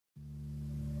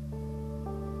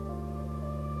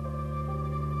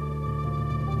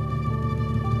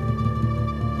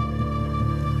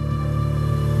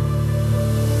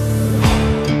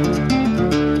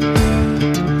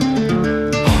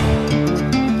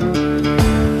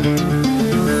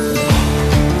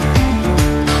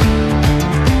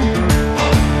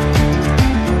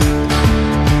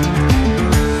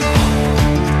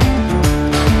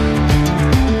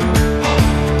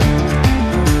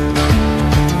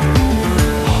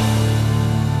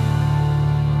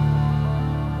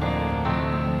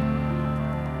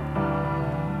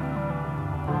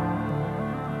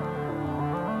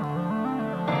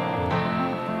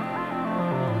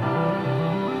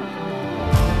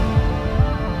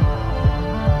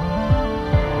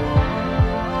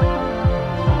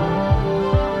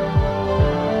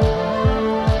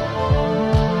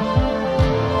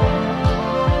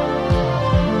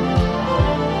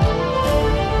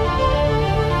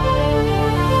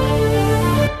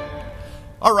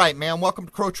right, man. Welcome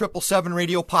to Crow 777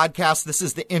 Radio Podcast. This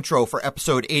is the intro for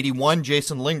episode 81.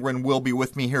 Jason Lindgren will be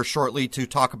with me here shortly to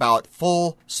talk about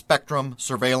full spectrum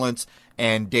surveillance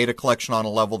and data collection on a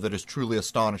level that is truly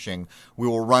astonishing. We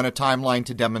will run a timeline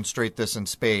to demonstrate this in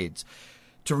spades.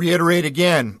 To reiterate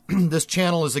again, this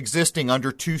channel is existing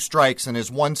under two strikes and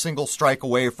is one single strike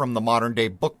away from the modern-day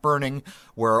book burning,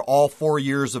 where all 4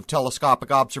 years of telescopic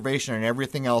observation and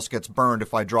everything else gets burned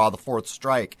if I draw the fourth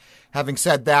strike. Having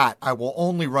said that, I will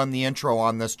only run the intro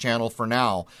on this channel for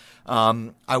now.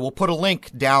 I will put a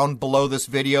link down below this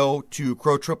video to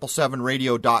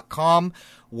crow777radio.com,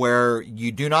 where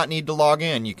you do not need to log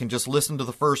in. You can just listen to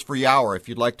the first free hour. If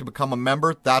you'd like to become a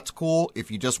member, that's cool. If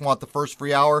you just want the first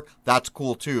free hour, that's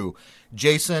cool too.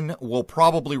 Jason will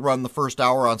probably run the first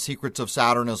hour on Secrets of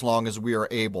Saturn as long as we are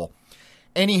able.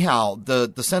 Anyhow,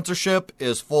 the censorship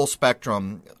is full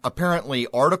spectrum. Apparently,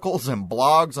 articles and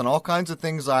blogs and all kinds of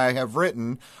things I have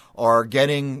written are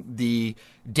getting the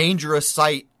dangerous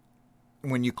site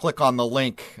when you click on the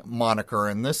link moniker,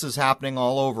 and this is happening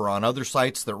all over on other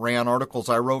sites that ran articles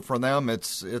I wrote for them.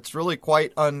 It's really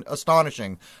quite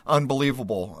astonishing,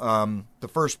 unbelievable. The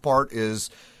first part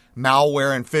is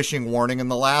malware and phishing warning,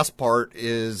 and the last part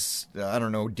is, I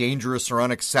don't know, dangerous or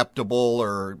unacceptable,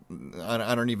 or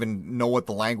I don't even know what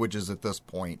the language is at this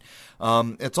point.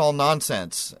 It's all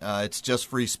nonsense. It's just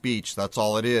free speech. That's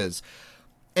all it is.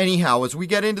 Anyhow, as we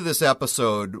get into this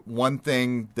episode, one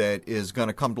thing that is going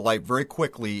to come to light very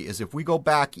quickly is if we go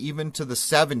back even to the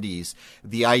 70s,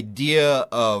 the idea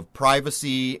of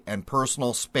privacy and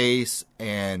personal space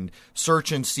and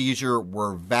search and seizure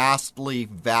were vastly,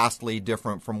 vastly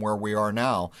different from where we are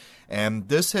now. And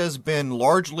this has been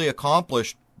largely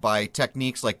accomplished by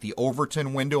techniques like the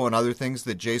Overton window and other things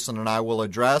that Jason and I will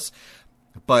address.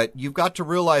 But you've got to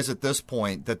realize at this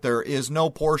point that there is no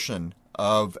portion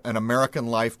of an American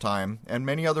lifetime and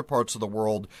many other parts of the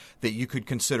world that you could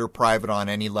consider private on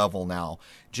any level now.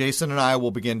 Jason and I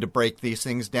will begin to break these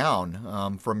things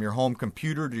down, from your home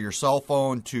computer to your cell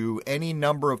phone to any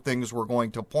number of things we're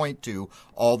going to point to.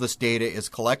 All this data is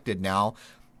collected now.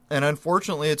 And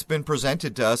unfortunately, it's been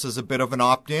presented to us as a bit of an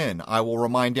opt-in. I will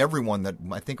remind everyone that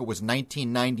I think it was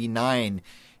 1999,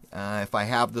 if I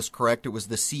have this correct, it was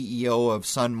the CEO of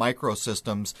Sun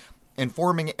Microsystems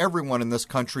informing everyone in this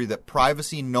country that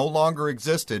privacy no longer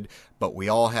existed, but we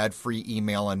all had free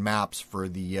email and maps for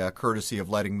the courtesy of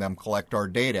letting them collect our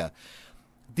data.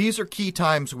 These are key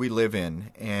times we live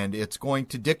in, and it's going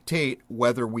to dictate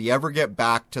whether we ever get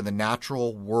back to the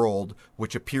natural world,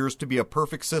 which appears to be a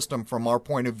perfect system from our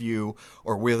point of view,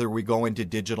 or whether we go into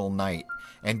digital night.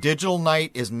 And digital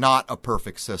night is not a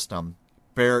perfect system.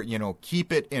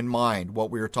 Keep it in mind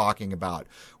what we are talking about.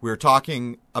 We are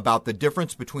talking about the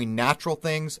difference between natural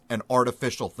things and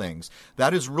artificial things.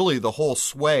 That is really the whole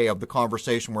sway of the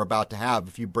conversation we're about to have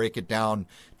if you break it down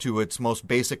to its most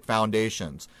basic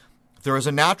foundations. There is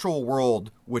a natural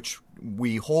world which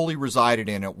we wholly resided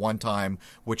in at one time,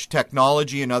 which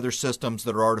technology and other systems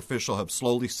that are artificial have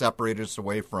slowly separated us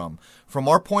away from. From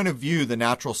our point of view, the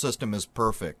natural system is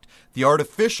perfect. The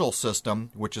artificial system,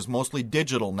 which is mostly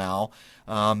digital now,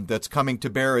 that's coming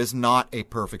to bear is not a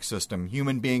perfect system.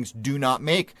 Human beings do not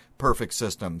make perfect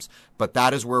systems, but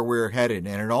that is where we're headed.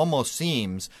 And it almost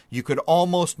seems you could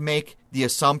almost make the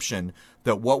assumption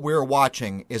that what we're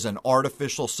watching is an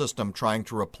artificial system trying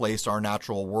to replace our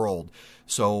natural world.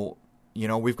 So,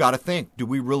 we've got to think, do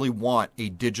we really want a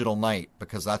digital night?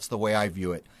 Because that's the way I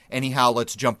view it. Anyhow,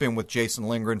 let's jump in with Jason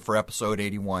Lindgren for episode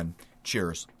 81.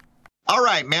 Cheers. All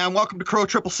right, man. Welcome to Crow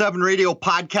 777 Radio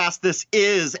Podcast. This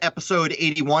is episode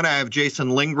 81. I have Jason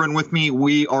Lindgren with me.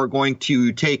 We are going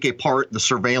to take apart the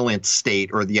surveillance state,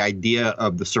 or the idea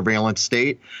of the surveillance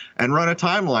state, and run a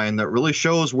timeline that really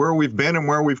shows where we've been and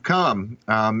where we've come.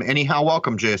 Anyhow,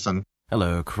 welcome, Jason.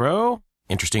 Hello, Crow.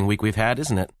 Interesting week we've had,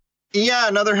 isn't it? Yeah,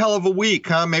 another hell of a week,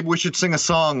 huh? Maybe we should sing a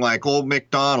song like Old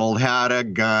MacDonald Had a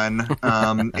Gun.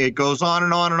 It goes on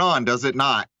and on and on, does it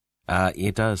not?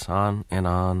 It does, on and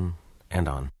on and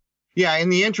on. Yeah, in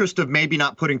the interest of maybe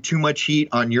not putting too much heat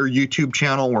on your YouTube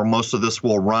channel, where most of this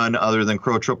will run other than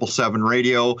Crow 777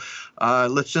 Radio,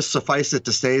 let's just suffice it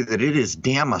to say that it is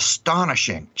damn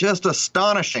astonishing, just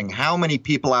astonishing how many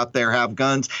people out there have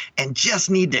guns and just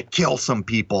need to kill some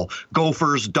people.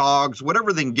 Gophers, dogs,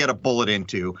 whatever they can get a bullet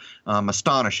into.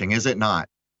 Astonishing, is it not?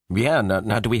 Yeah,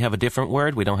 now do we have a different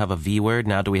word? We don't have a V word.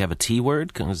 Now do we have a T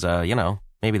word? Because,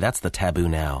 maybe that's the taboo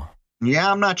now.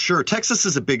 Yeah, I'm not sure. Texas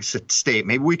is a big state.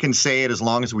 Maybe we can say it as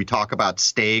long as we talk about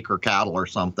steak or cattle or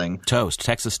something. Toast,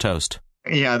 Texas toast.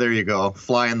 Yeah, there you go.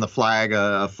 Flying the flag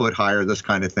a foot higher, this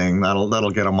kind of thing. That'll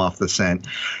get them off the scent.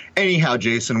 Anyhow,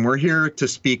 Jason, we're here to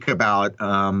speak about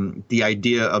the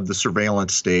idea of the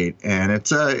surveillance state, and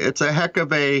it's a heck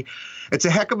of a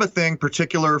thing,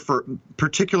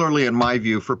 particularly in my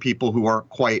view, for people who aren't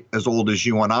quite as old as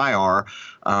you and I are,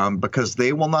 because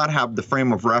they will not have the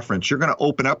frame of reference. You're going to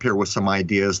open up here with some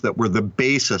ideas that were the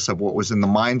basis of what was in the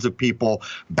minds of people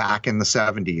back in the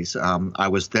 70s. I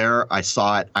was there, I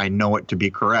saw it, I know it to be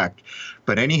correct.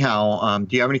 But anyhow,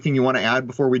 do you have anything you want to add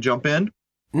before we jump in?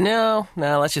 No,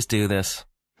 let's just do this.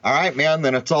 All right, man,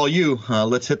 then it's all you.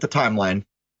 Let's hit the timeline.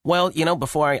 Well,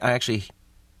 before I actually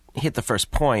hit the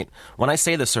first point, when I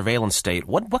say the surveillance state,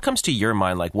 what comes to your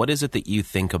mind? Like, what is it that you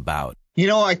think about?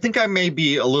 I think I may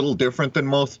be a little different than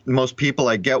most people.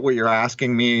 I get what you're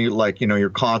asking me, like, you're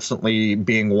constantly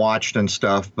being watched and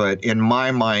stuff. But in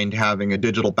my mind, having a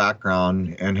digital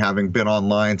background and having been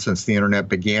online since the internet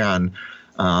began,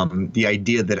 the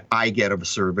idea that I get of a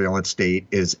surveillance state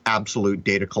is absolute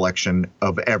data collection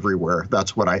of everywhere.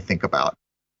 That's what I think about.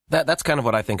 That's kind of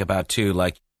what I think about, too.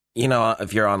 Like,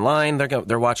 if you're online,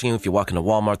 they're watching you. If you walk into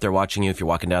Walmart, they're watching you. If you're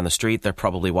walking down the street, they're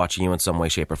probably watching you in some way,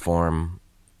 shape, or form.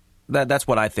 That's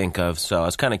what I think of. So I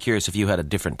was kind of curious if you had a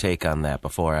different take on that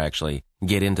before I actually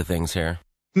get into things here.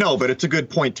 No, but it's a good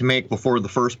point to make before the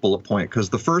first bullet point, because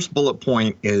the first bullet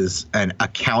point is a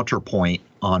counterpoint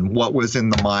on what was in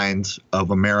the minds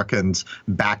of Americans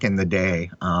back in the day,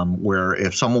 where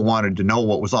if someone wanted to know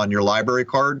what was on your library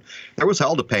card, there was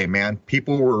hell to pay, man.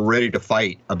 People were ready to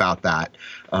fight about that.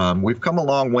 We've come a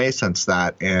long way since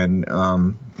that. And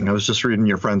I was just reading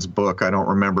your friend's book. I don't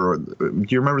remember. Do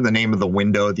you remember the name of the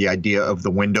window, the idea of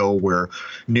the window where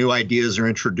new ideas are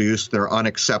introduced, they're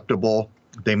unacceptable?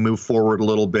 They move forward a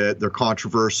little bit. They're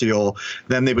controversial.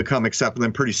 Then they become accepted.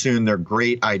 Then pretty soon they're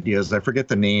great ideas. I forget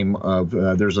the name of.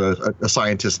 There's a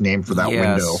scientist name for that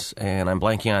window. Yes, and I'm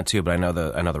blanking on it too, but I know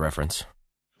the reference.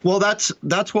 Well, that's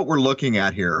what we're looking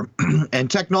at here,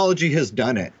 and technology has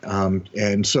done it.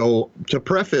 And so, to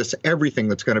preface everything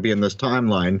that's going to be in this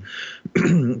timeline,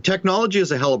 technology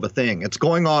is a hell of a thing. It's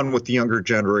going on with the younger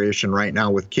generation right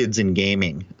now with kids in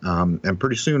gaming, and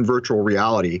pretty soon virtual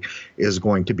reality is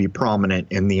going to be prominent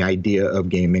in the idea of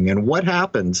gaming. And what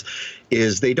happens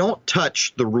is they don't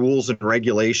touch the rules and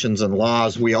regulations and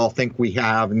laws we all think we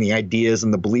have, and the ideas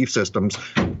and the belief systems.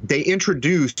 They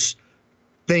introduce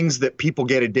things that people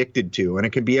get addicted to. And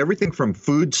it can be everything from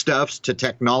foodstuffs to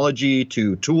technology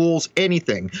to tools,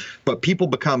 anything. But people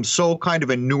become so kind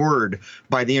of inured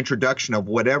by the introduction of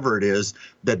whatever it is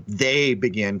that they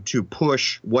begin to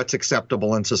push what's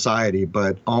acceptable in society.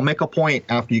 But I'll make a point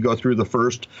after you go through the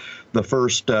first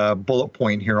bullet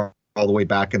point here all the way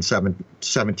back in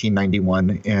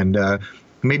 1791. And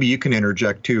maybe you can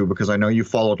interject, too, because I know you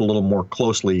followed a little more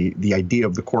closely the idea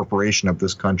of the corporation of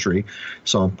this country.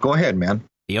 So go ahead, man.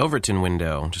 The Overton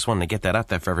window. Just wanted to get that out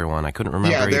there for everyone. I couldn't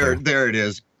remember either. There it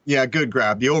is. Yeah, good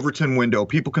grab. The Overton window.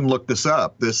 People can look this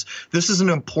up. This is an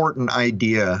important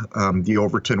idea, the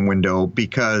Overton window,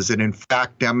 because it in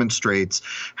fact demonstrates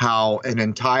how an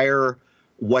entire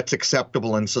what's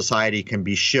acceptable in society can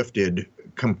be shifted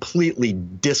completely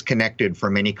disconnected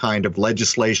from any kind of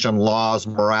legislation, laws,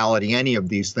 morality, any of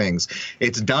these things.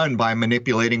 It's done by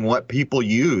manipulating what people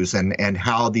use and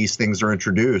how these things are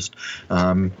introduced.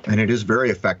 And it is very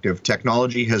effective.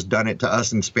 Technology has done it to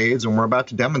us in spades, and we're about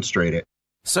to demonstrate it.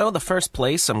 So the first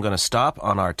place I'm going to stop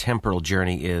on our temporal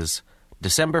journey is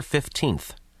December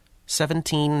 15th,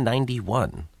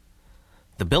 1791.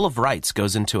 The Bill of Rights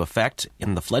goes into effect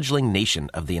in the fledgling nation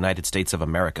of the United States of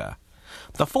America.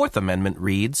 The Fourth Amendment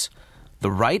reads,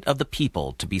 "The right of the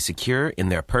people to be secure in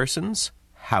their persons,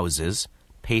 houses,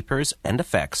 papers, and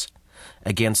effects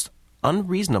against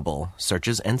unreasonable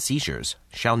searches and seizures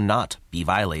shall not be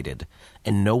violated,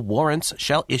 and no warrants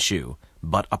shall issue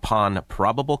but upon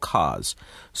probable cause,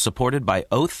 supported by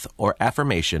oath or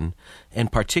affirmation,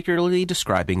 and particularly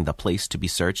describing the place to be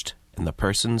searched and the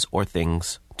persons or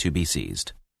things to be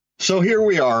seized." So here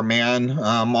we are, man,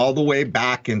 all the way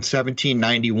back in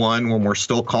 1791 when we're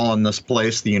still calling this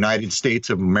place the United States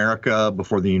of America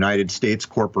before the United States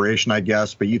Corporation, I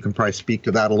guess. But you can probably speak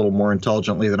to that a little more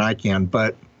intelligently than I can.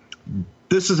 But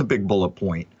this is a big bullet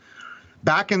point.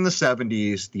 Back in the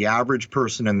 70s, the average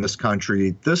person in this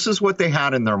country, this is what they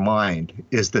had in their mind,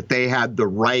 is that they had the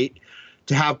right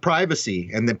to have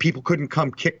privacy and that people couldn't come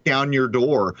kick down your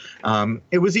door.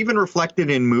 It was even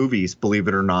reflected in movies, believe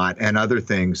it or not, and other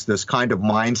things, this kind of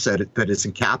mindset that is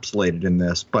encapsulated in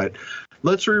this. But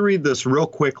let's reread this real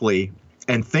quickly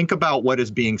and think about what is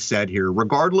being said here,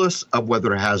 regardless of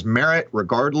whether it has merit,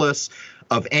 regardless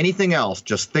of anything else.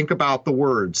 Just think about the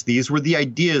words. These were the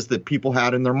ideas that people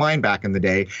had in their mind back in the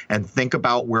day, and think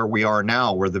about where we are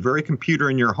now, where the very computer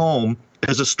in your home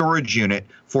is a storage unit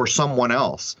for someone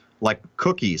else, like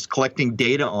cookies collecting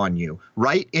data on you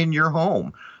right in your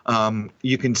home.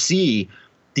 You can see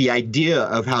the idea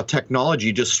of how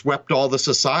technology just swept all this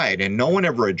aside, and no one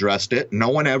ever addressed it. No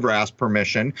one ever asked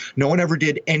permission. No one ever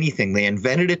did anything. They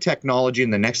invented a technology,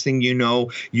 and the next thing you know,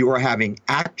 you are having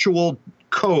actual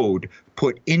code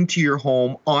put into your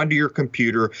home, onto your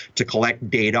computer to collect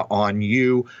data on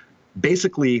you,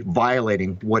 basically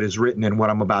violating what is written in what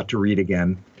I'm about to read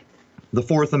again. The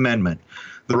Fourth Amendment.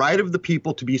 The right of the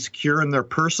people to be secure in their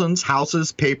persons,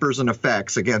 houses, papers, and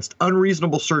effects against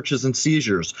unreasonable searches and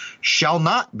seizures shall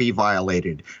not be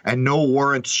violated, and no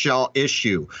warrants shall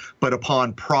issue, but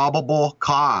upon probable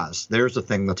cause. There's a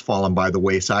thing that's fallen by the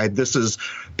wayside. This is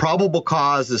probable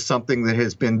cause is something that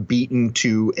has been beaten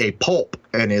to a pulp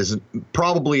and is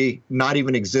probably not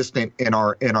even existent in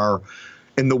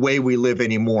the way we live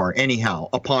anymore. Anyhow,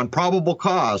 upon probable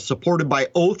cause, supported by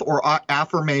oath or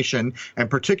affirmation, and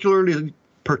particularly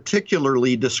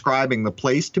describing the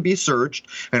place to be searched.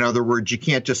 In other words, you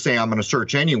can't just say, I'm going to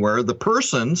search anywhere. The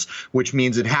persons, which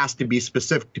means it has to be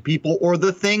specific to people, or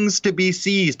the things to be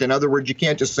seized. In other words, you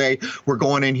can't just say, we're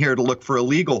going in here to look for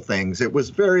illegal things. It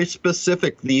was very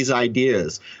specific, these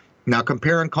ideas. Now,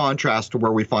 compare and contrast to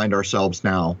where we find ourselves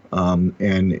now.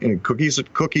 And cookies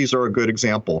are a good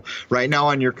example. Right now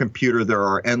on your computer, there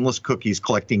are endless cookies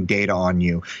collecting data on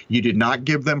you. You did not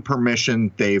give them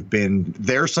permission. They've been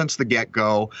there since the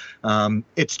get-go.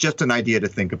 It's just an idea to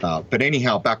think about. But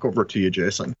anyhow, back over to you,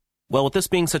 Jason. Well, with this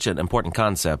being such an important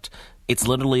concept, it's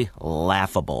literally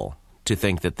laughable to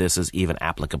think that this is even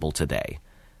applicable today.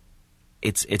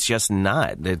 It's just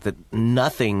not.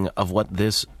 Nothing of what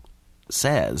this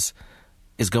says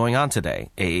is going on today.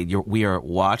 We are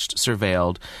watched,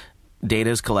 surveilled, data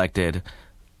is collected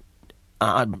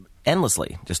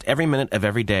endlessly. Just every minute of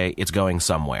every day, it's going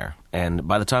somewhere. And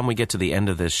by the time we get to the end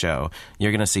of this show,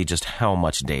 you're going to see just how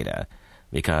much data,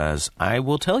 because I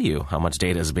will tell you how much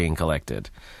data is being collected.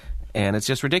 And it's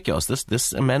just ridiculous.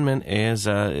 This amendment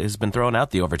has been thrown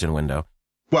out the Overton window.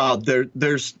 Well,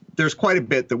 there's quite a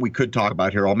bit that we could talk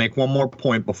about here. I'll make one more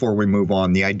point before we move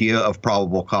on. The idea of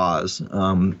probable cause.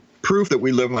 Proof that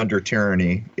we live under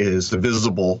tyranny is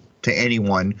visible to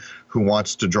anyone who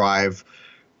wants to drive,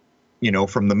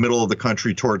 from the middle of the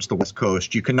country towards the West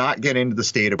Coast. You cannot get into the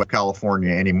state of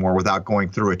California anymore without going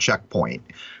through a checkpoint.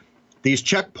 These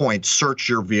checkpoints search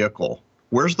your vehicle.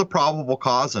 Where's the probable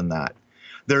cause in that?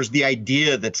 There's the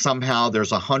idea that somehow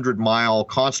there's a 100-mile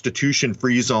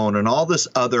Constitution-free zone and all this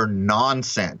other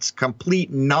nonsense, complete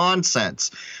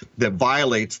nonsense that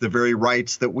violates the very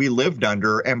rights that we lived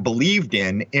under and believed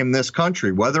in this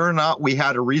country. Whether or not we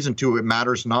had a reason to, it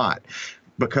matters not,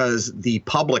 because the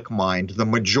public mind, the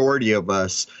majority of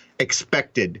us,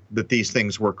 expected that these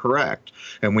things were correct.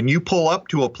 And when you pull up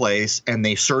to a place and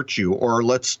they search you, or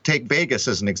let's take Vegas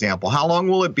as an example, how long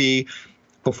will it be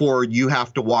before you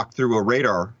have to walk through a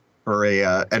radar or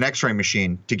an X-ray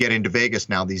machine to get into Vegas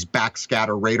now, these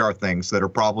backscatter radar things that are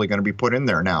probably going to be put in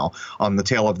there now on the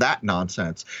tail of that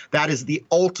nonsense. That is the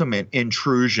ultimate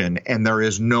intrusion, and there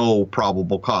is no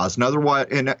probable cause. In other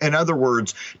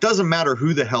words, it doesn't matter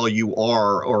who the hell you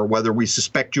are or whether we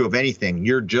suspect you of anything,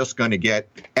 you're just going to get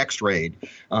X-rayed.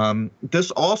 This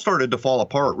all started to fall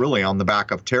apart really on the back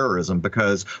of terrorism,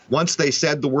 because once they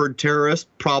said the word terrorist,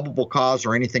 probable cause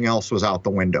or anything else was out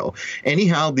the window.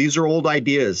 Anyhow, these are old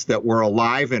ideas that were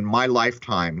alive in my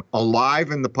lifetime, alive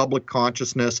in the public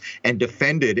consciousness, and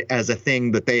defended as a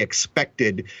thing that they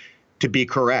expected to be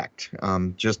correct.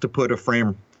 Just to put a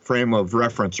frame of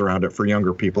reference around it for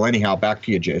younger people. Anyhow, back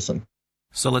to you, Jason.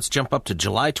 So let's jump up to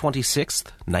July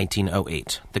 26th,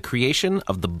 1908, the creation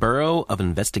of the Bureau of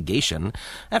Investigation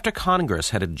after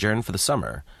Congress had adjourned for the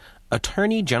summer.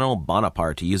 Attorney General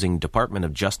Bonaparte, using Department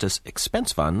of Justice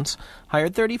expense funds,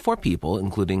 hired 34 people,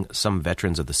 including some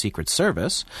veterans of the Secret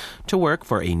Service, to work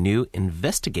for a new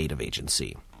investigative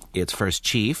agency. Its first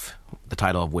chief, the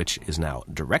title of which is now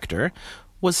director,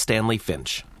 was Stanley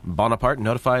Finch. Bonaparte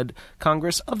notified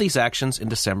Congress of these actions in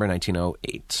December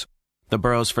 1908. The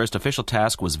Bureau's first official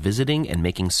task was visiting and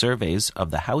making surveys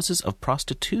of the houses of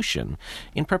prostitution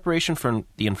in preparation for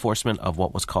the enforcement of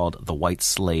what was called the White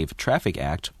Slave Traffic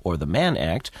Act, or the Mann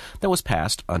Act, that was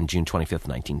passed on June 25,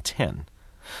 1910.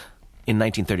 In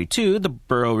 1932, the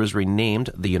Bureau was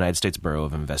renamed the United States Bureau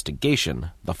of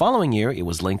Investigation. The following year, it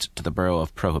was linked to the Bureau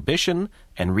of Prohibition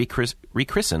and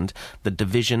rechristened the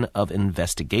Division of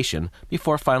Investigation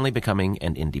before finally becoming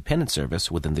an independent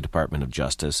service within the Department of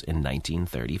Justice in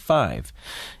 1935.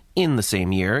 In the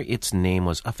same year, its name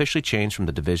was officially changed from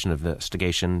the Division of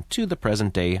Investigation to the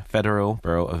present-day Federal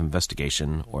Bureau of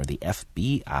Investigation, or the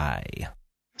FBI.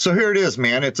 So here it is,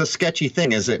 man. It's a sketchy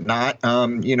thing, is it not?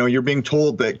 You're being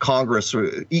told that Congress,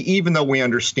 even though we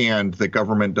understand that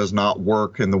government does not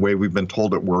work in the way we've been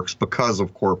told it works because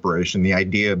of corporation, the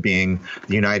idea being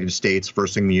the United States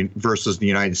versus the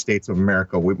United States of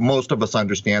America. Most of us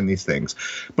understand these things.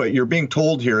 But you're being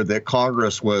told here that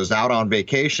Congress was out on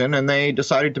vacation and they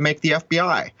decided to make the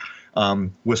FBI.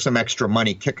 With some extra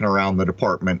money kicking around the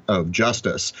Department of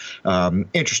Justice.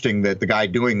 Interesting that the guy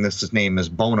doing this, his name is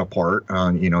Bonaparte.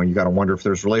 You got to wonder if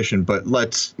there's relation, but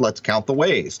let's count the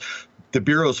ways. The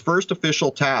Bureau's first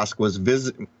official task was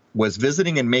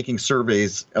visiting and making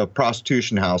surveys of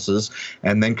prostitution houses,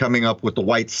 and then coming up with the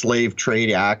White Slave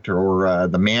Trade Act, or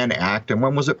the Mann Act. And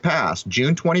when was it passed?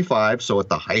 June 25, so at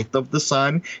the height of the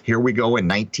sun. Here we go in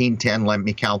 1910. Let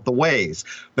me count the ways.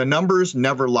 The numbers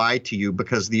never lie to you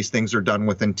because these things are done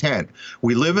with intent.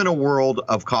 We live in a world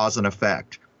of cause and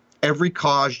effect. Every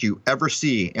cause you ever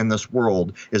see in this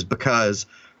world is because,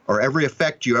 or every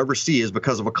effect you ever see is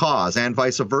because of a cause, and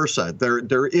vice versa.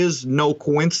 There is no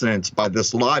coincidence by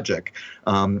this logic.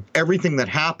 Everything that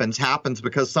happens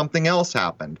because something else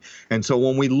happened. And so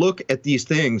when we look at these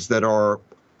things that are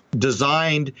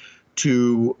designed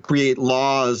to create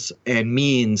laws and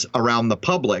means around the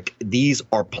public, these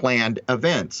are planned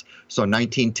events. So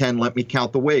 1910, let me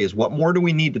count the ways. What more do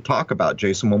we need to talk about,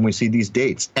 Jason, when we see these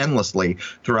dates endlessly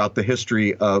throughout the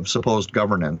history of supposed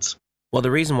governance? Well,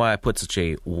 the reason why I put such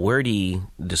a wordy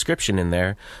description in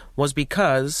there was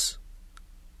because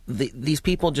these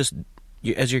people just,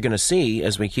 as you're going to see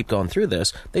as we keep going through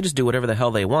this, they just do whatever the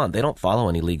hell they want. They don't follow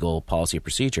any legal policy or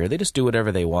procedure. They just do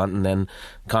whatever they want, and then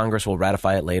Congress will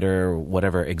ratify it later, or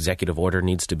whatever executive order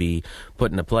needs to be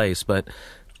put into place. But,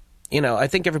 I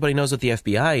think everybody knows what the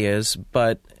FBI is,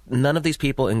 but none of these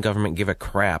people in government give a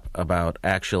crap about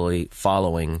actually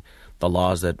following the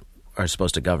laws that are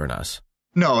supposed to govern us.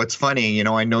 No, it's funny.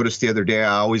 I noticed the other day,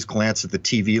 I always glance at the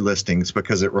TV listings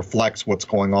because it reflects what's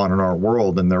going on in our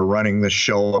world. And they're running this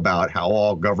show about how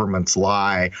all governments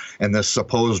lie. And this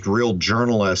supposed real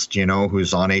journalist,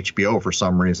 who's on HBO for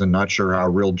some reason, not sure how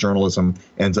real journalism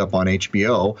ends up on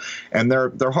HBO. And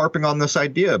they're harping on this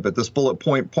idea. But this bullet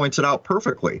point points it out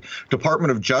perfectly.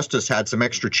 Department of Justice had some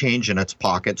extra change in its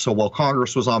pocket. So while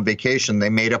Congress was on vacation, they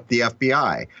made up the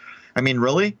FBI. I mean,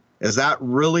 really? Is that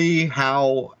really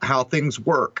how things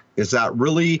work? Is that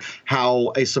really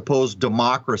how a supposed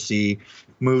democracy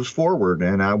moves forward?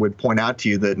 And I would point out to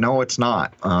you that no, it's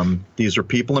not. These are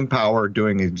people in power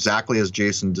doing exactly as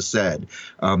Jason just said.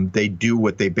 They do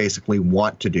what they basically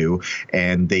want to do,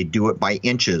 and they do it by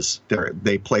inches.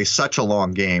 They play such a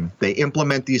long game. They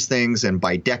implement these things, and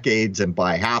by decades and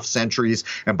by half centuries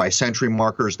and by century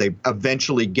markers, they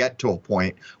eventually get to a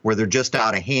point where they're just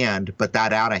out of hand, but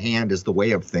that out of hand is the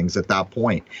way of things at that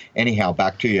point. Anyhow,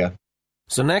 back to you.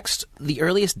 So next, the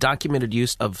earliest documented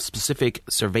use of specific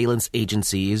surveillance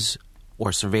agencies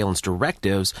or surveillance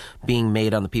directives being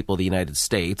made on the people of the United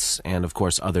States, and of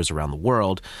course others around the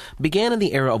world, began in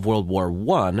the era of World War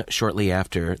I, shortly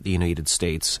after the United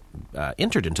States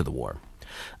entered into the war.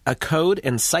 A code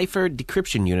and cipher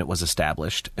decryption unit was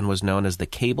established and was known as the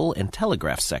Cable and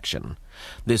Telegraph Section.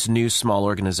 This new small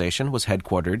organization was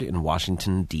headquartered in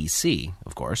Washington, D.C.,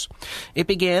 of course. It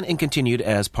began and continued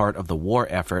as part of the war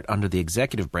effort under the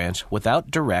executive branch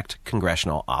without direct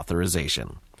congressional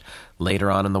authorization.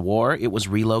 Later on in the war, it was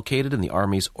relocated in the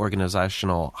Army's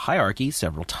organizational hierarchy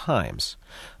several times.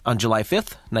 On July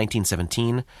 5th,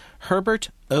 1917,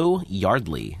 Herbert O.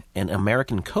 Yardley, an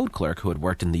American code clerk who had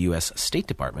worked in the U.S. State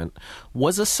Department,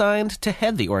 was assigned to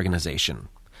head the organization.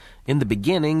 In the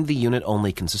beginning, the unit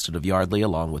only consisted of Yardley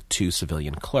along with 2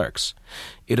 civilian clerks.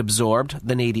 It absorbed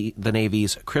the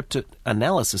Navy's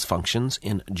cryptanalysis functions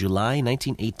in July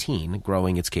 1918,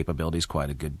 growing its capabilities quite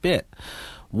a good bit.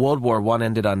 World War I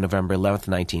ended on November 11,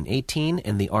 1918,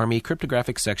 and the Army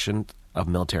Cryptographic Section of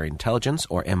Military Intelligence,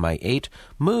 or MI8,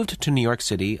 moved to New York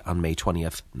City on May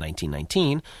 20th,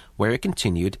 1919, where it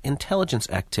continued intelligence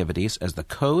activities as the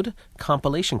Code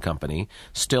Compilation Company,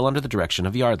 still under the direction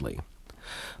of Yardley.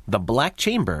 The Black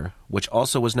Chamber, which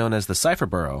also was known as the Cipher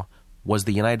Bureau, was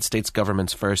the United States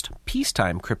government's first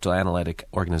peacetime cryptoanalytic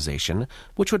organization,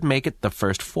 which would make it the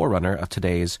first forerunner of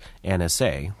today's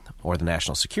NSA, or the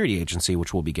National Security Agency,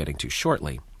 which we'll be getting to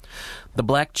shortly. The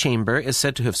Black Chamber is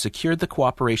said to have secured the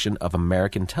cooperation of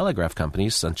American telegraph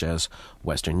companies such as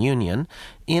Western Union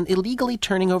in illegally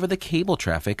turning over the cable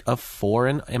traffic of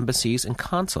foreign embassies and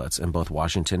consulates in both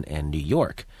Washington and New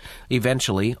York.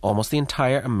 Eventually, almost the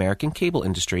entire American cable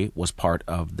industry was part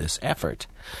of this effort.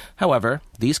 However,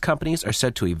 these companies are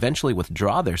said to eventually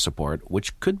withdraw their support,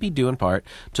 which could be due in part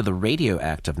to the Radio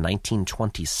Act of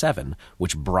 1927,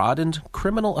 which broadened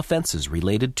criminal offenses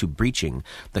related to breaching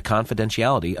the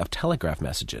confidentiality of telegraph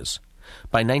messages.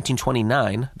 By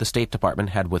 1929, the State Department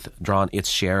had withdrawn its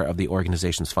share of the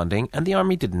organization's funding, and the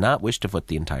Army did not wish to foot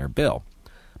the entire bill.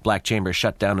 Black Chamber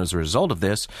shut down as a result of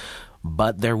this,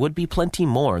 but there would be plenty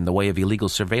more in the way of illegal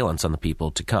surveillance on the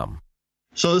people to come.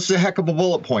 So this is a heck of a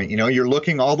bullet point. You're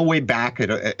looking all the way back at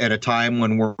a time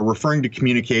when we're referring to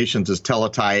communications as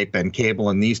teletype and cable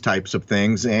and these types of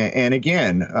things. And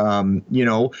again,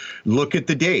 look at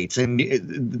the dates. And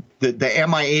the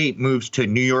MI8 moves to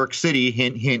New York City,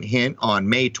 hint, hint, hint, on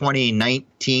May 20,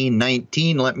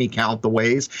 1919. Let me count the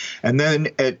ways. And then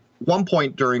at one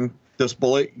point during this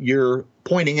bullet, you're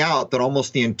pointing out that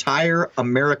almost the entire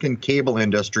American cable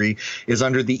industry is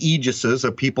under the aegises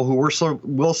of people who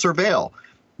will surveil.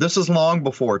 This is long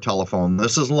before telephone.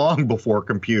 This is long before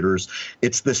computers.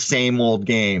 It's the same old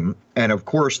game. And of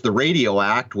course, the Radio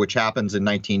Act, which happens in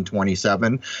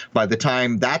 1927, by the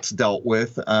time that's dealt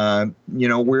with, we're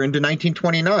into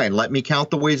 1929. Let me count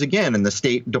the ways again. And the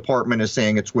State Department is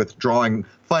saying it's withdrawing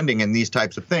funding and these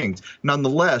types of things.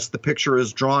 Nonetheless, the picture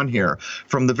is drawn here.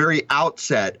 From the very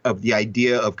outset of the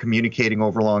idea of communicating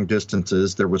over long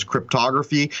distances, there was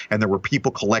cryptography and there were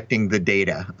people collecting the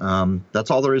data. That's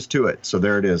all there is to it. So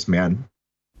there it is, man.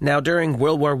 Now, during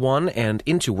World War I and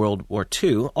into World War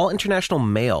II, all international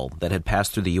mail that had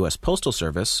passed through the U.S. Postal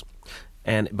Service,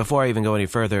 and before I even go any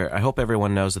further, I hope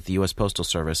everyone knows that the U.S. Postal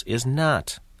Service is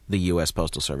not the U.S.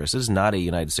 Postal Service. It is not a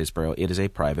United States bureau. It is a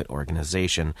private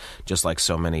organization, just like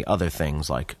so many other things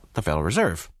like the Federal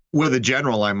Reserve. With a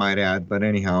general, I might add, but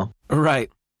anyhow.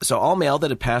 Right. So all mail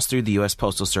that had passed through the U.S.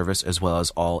 Postal Service, as well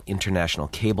as all international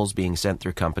cables being sent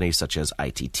through companies such as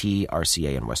ITT,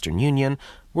 RCA, and Western Union,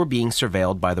 were being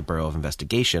surveilled by the Bureau of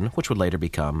Investigation, which would later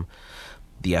become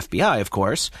the FBI, of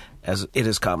course, as it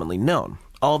is commonly known.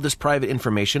 All of this private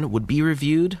information would be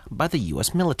reviewed by the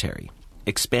U.S. military.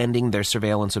 Expanding their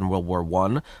surveillance in World War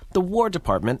I, the War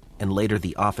Department, and later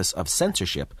the Office of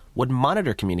Censorship, would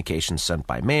monitor communications sent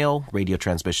by mail, radio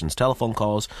transmissions, telephone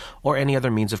calls, or any other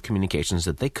means of communications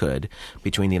that they could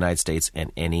between the United States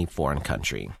and any foreign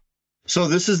country. So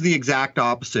this is the exact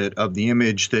opposite of the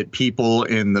image that people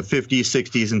in the 50s,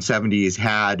 60s, and 70s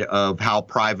had of how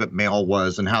private mail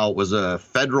was and how it was a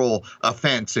federal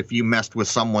offense if you messed with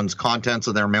someone's contents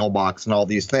of their mailbox and all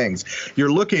these things.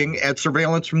 You're looking at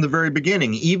surveillance from the very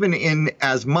beginning, even in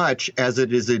as much as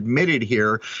it is admitted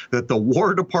here that the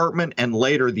War Department and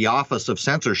later the Office of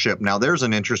Censorship, now there's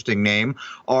an interesting name,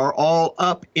 are all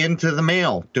up into the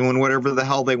mail, doing whatever the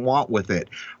hell they want with it.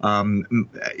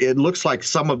 It looks like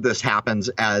some of this happens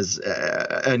as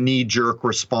a knee-jerk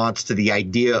response to the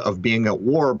idea of being at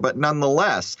war. But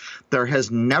nonetheless, there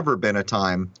has never been a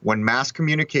time when mass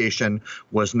communication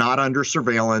was not under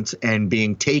surveillance and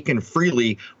being taken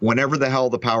freely whenever the hell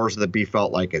the powers that be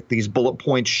felt like it. These bullet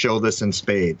points show this in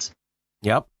spades.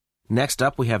 Yep. Next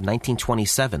up, we have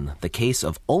 1927, the case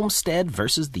of Olmsted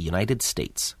versus the United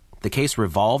States. The case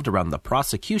revolved around the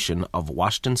prosecution of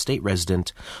Washington State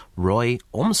resident Roy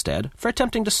Olmsted for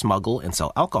attempting to smuggle and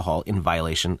sell alcohol in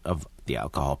violation of the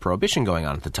alcohol prohibition going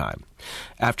on at the time.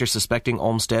 After suspecting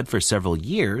Olmsted for several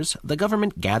years, the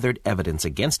government gathered evidence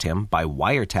against him by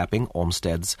wiretapping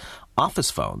Olmsted's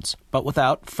office phones, but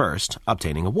without first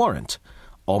obtaining a warrant.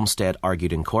 Olmsted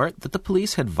argued in court that the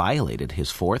police had violated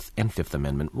his Fourth and Fifth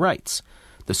Amendment rights.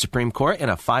 The Supreme Court, in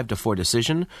a 5-4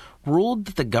 decision, ruled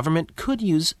that the government could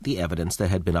use the evidence that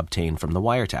had been obtained from the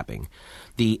wiretapping.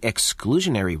 The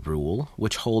exclusionary rule,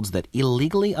 which holds that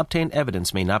illegally obtained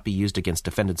evidence may not be used against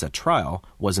defendants at trial,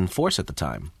 was in force at the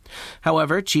time.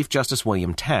 However, Chief Justice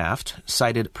William Taft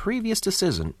cited previous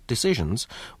decisions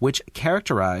which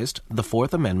characterized the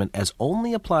Fourth Amendment as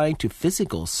only applying to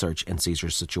physical search and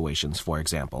seizure situations, for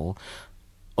example,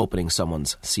 opening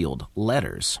someone's sealed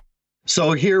letters.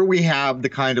 So here we have the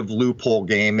kind of loophole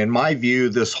game. In my view,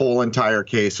 this whole entire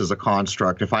case is a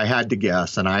construct. If I had to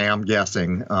guess, and I am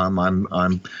guessing,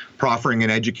 I'm proffering an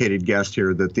educated guess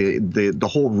here, that the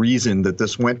whole reason that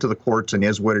this went to the courts and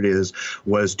is what it is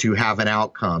was to have an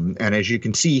outcome. And as you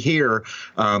can see here,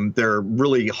 they're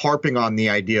really harping on the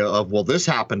idea of, well, this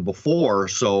happened before,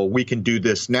 so we can do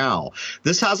this now.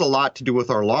 This has a lot to do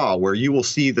with our law, where you will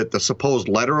see that the supposed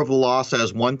letter of the law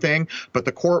says one thing, but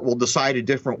the court will decide a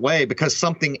different way because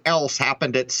something else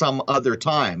happened at some other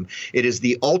time. It is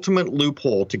the ultimate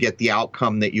loophole to get the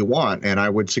outcome that you want. And I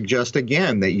would suggest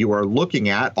again that you are looking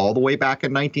at, all the way back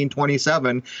in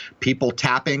 1927, people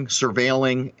tapping,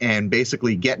 surveilling, and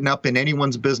basically getting up in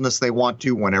anyone's business they want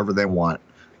to whenever they want.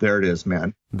 There it is,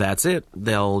 man. That's it.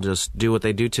 They'll just do what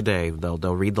they do today. They'll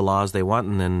read the laws they want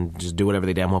and then just do whatever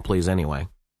they damn well please anyway.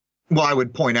 Well, I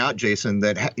would point out, Jason,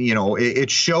 that,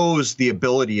 it shows the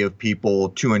ability of people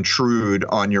to intrude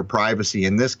on your privacy.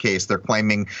 In this case, they're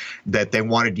claiming that they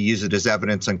wanted to use it as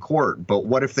evidence in court. But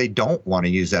what if they don't want to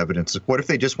use evidence? What if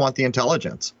they just want the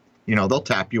intelligence? They'll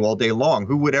tap you all day long.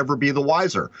 Who would ever be the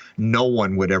wiser? No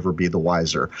one would ever be the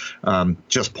wiser.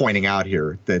 Just pointing out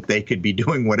here that they could be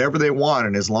doing whatever they want,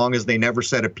 and as long as they never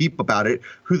said a peep about it,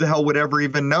 who the hell would ever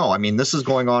even know? I mean, this is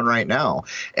going on right now.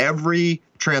 Every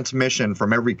transmission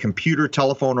from every computer,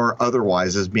 telephone, or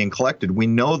otherwise is being collected. We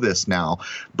know this now,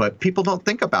 but people don't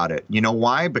think about it. You know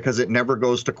why? Because it never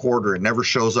goes to court, or it never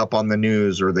shows up on the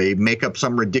news, or they make up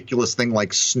some ridiculous thing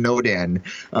like Snowden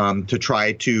to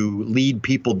try to lead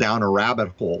people down a rabbit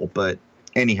hole. But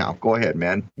anyhow, go ahead,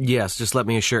 man. Yes, just let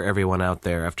me assure everyone out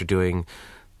there, after doing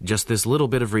just this little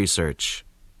bit of research,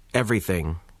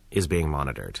 everything is being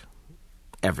monitored.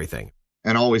 Everything.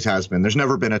 And always has been. There's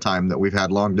never been a time that we've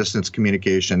had long-distance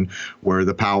communication where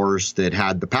the powers that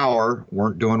had the power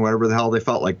weren't doing whatever the hell they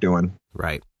felt like doing.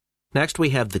 Right. Next,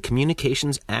 we have the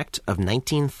Communications Act of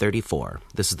 1934.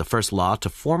 This is the first law to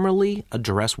formally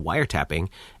address wiretapping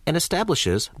and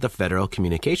establishes the Federal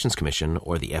Communications Commission,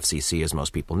 or the FCC as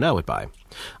most people know it by.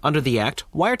 Under the Act,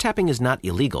 wiretapping is not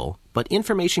illegal, but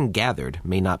information gathered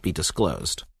may not be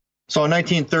disclosed. So in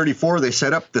 1934, they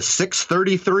set up the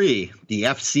 633, the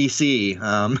FCC.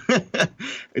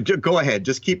 Go ahead,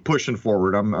 just keep pushing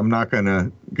forward. I'm not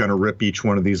gonna rip each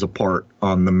one of these apart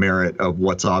on the merit of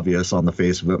what's obvious on the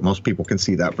face of it. Most people can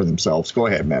see that for themselves. Go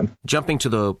ahead, man. Jumping to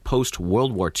the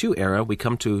post-World War II era, we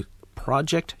come to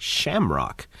Project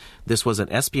Shamrock. This was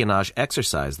an espionage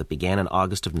exercise that began in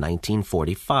August of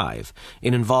 1945.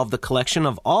 It involved the collection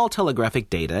of all telegraphic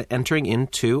data entering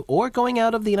into or going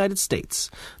out of the United States.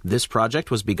 This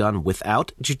project was begun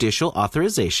without judicial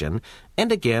authorization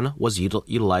and again was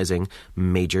utilizing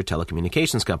major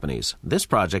telecommunications companies. This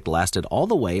project lasted all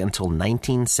the way until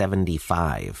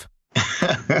 1975.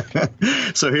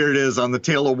 So here it is on the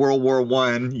tail of World War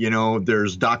I.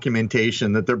 There's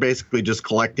documentation that they're basically just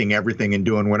collecting everything and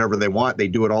doing whatever they want. They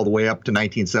do it all the way up to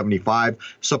 1975,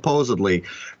 supposedly.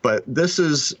 But this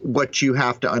is what you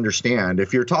have to understand.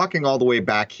 If you're talking all the way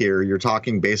back here, you're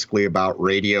talking basically about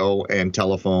radio and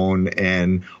telephone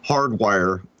and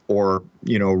hardwire or,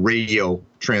 radio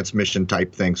transmission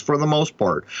type things for the most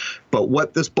part. But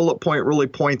what this bullet point really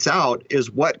points out is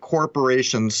what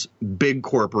corporations, big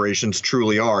corporations,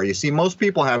 truly are. You see, most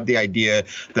people have the idea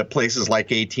that places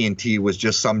like AT&T was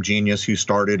just some genius who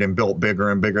started and built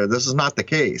bigger and bigger. This is not the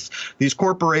case. These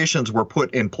corporations were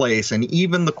put in place, and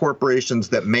even the corporations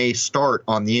that may start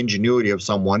on the ingenuity of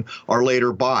someone are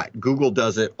later bought. Google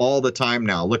does it all the time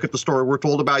now. Look at the story we're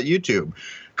told about YouTube.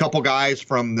 Couple guys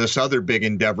from this other big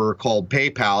endeavor called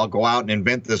PayPal go out and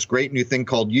invent this great new thing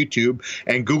called YouTube,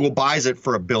 and Google buys it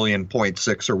for $1.6 billion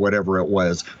or whatever it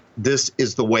was. This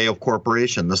is the way of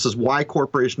corporation. This is why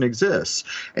corporation exists.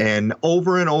 And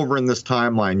over in this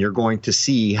timeline, you're going to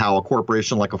see how a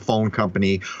corporation like a phone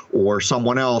company or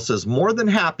someone else is more than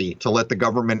happy to let the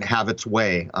government have its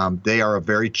way. They are a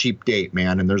very cheap date,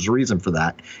 man, and there's a reason for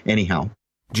that. Anyhow.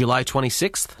 July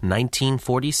 26,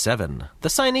 1947, the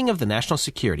signing of the National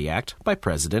Security Act by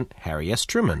President Harry S.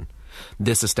 Truman.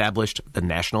 This established the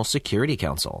National Security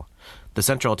Council. The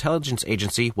Central Intelligence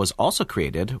Agency was also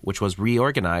created, which was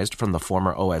reorganized from the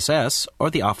former OSS, or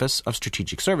the Office of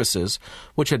Strategic Services,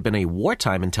 which had been a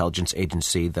wartime intelligence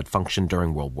agency that functioned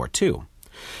during World War II.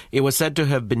 It was said to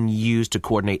have been used to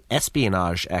coordinate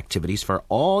espionage activities for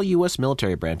all U.S.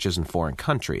 military branches in foreign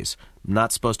countries,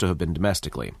 not supposed to have been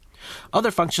domestically. Other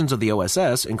functions of the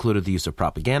OSS included the use of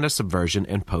propaganda, subversion,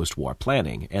 and post-war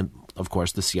planning. And, of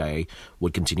course, the CIA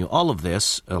would continue all of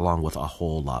this, along with a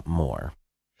whole lot more.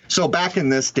 So back in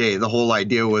this day, the whole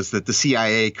idea was that the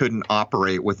CIA couldn't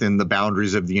operate within the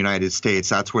boundaries of the United States.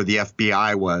 That's where the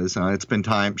FBI was. It's been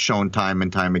shown time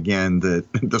and time again that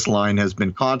this line has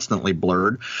been constantly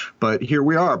blurred. But here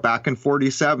we are back in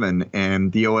 47,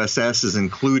 and the OSS is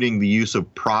including the use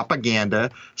of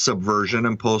propaganda, subversion,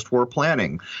 and post-war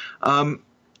planning.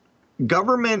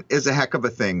 Government is a heck of a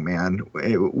thing, man.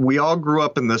 We all grew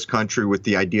up in this country with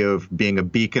the idea of being a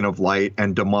beacon of light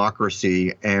and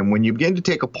democracy. And when you begin to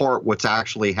take apart what's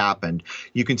actually happened,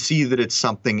 you can see that it's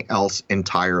something else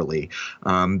entirely.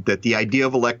 That the idea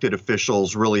of elected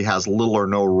officials really has little or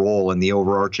no role in the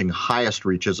overarching highest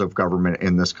reaches of government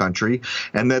in this country,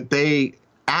 and that they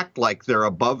act like they're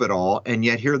above it all, and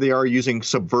yet here they are using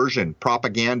subversion,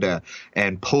 propaganda,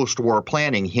 and post-war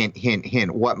planning. Hint, hint,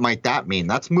 hint. What might that mean?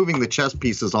 That's moving the chess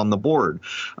pieces on the board.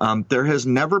 There has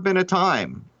never been a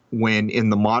time when, in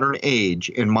the modern age,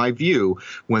 in my view,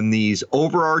 when these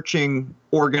overarching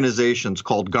organizations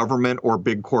called government or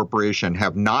big corporation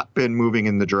have not been moving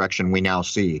in the direction we now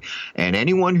see. And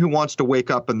anyone who wants to wake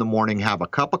up in the morning, have a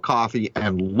cup of coffee,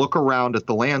 and look around at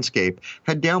the landscape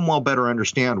had damn well better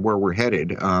understand where we're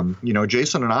headed.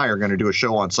 Jason and I are going to do a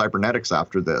show on cybernetics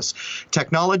after this.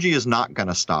 Technology is not going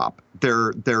to stop.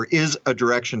 There is a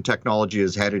direction technology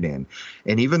is headed in.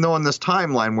 And even though in this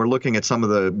timeline we're looking at some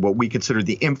of what we consider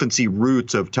the infancy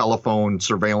roots of telephone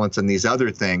surveillance and these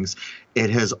other things, it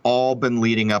has all been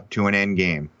leading up to an end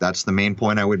game. That's the main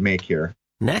point I would make here.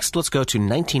 Next, let's go to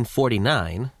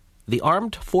 1949. The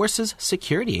Armed Forces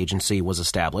Security Agency was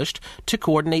established to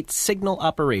coordinate signal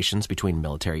operations between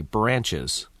military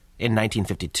branches. In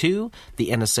 1952, the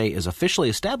NSA is officially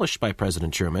established by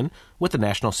President Truman with the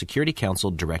National Security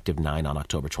Council Directive 9 on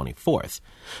October 24th,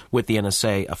 with the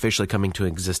NSA officially coming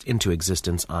into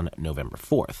existence on November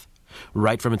 4th.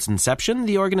 Right from its inception,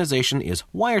 the organization is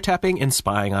wiretapping and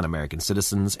spying on American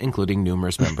citizens, including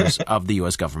numerous members of the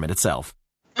U.S. government itself.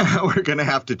 We're going to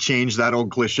have to change that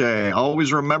old cliche.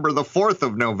 Always remember the 4th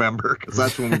of November, because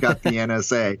that's when we got the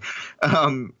NSA.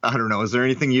 I don't know. Is there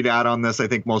anything you'd add on this? I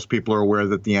think most people are aware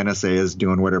that the NSA is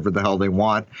doing whatever the hell they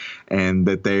want, and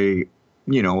that they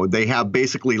have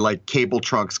basically like cable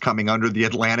trunks coming under the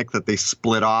Atlantic that they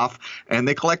split off, and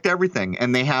they collect everything.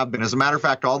 And they have been. As a matter of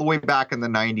fact, all the way back in the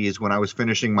 90s when I was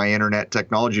finishing my internet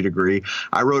technology degree,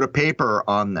 I wrote a paper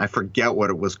on, I forget what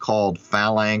it was called,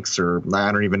 Phalanx, or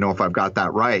I don't even know if I've got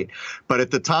that right. But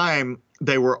at the time,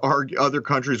 other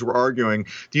countries were arguing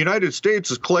the United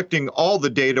States is collecting all the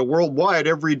data worldwide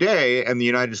every day. And the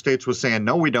United States was saying,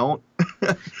 no, we don't.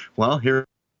 Well, here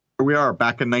we are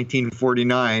back in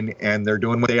 1949, and they're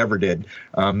doing what they ever did.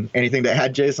 Anything to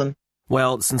add, Jason?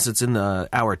 Well, since it's in the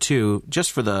hour two,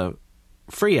 just for the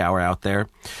free hour out there,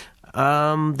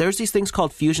 there's these things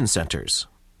called fusion centers,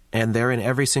 and they're in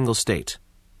every single state.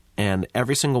 And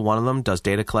every single one of them does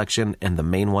data collection, and the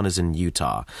main one is in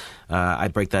Utah.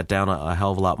 I'd break that down a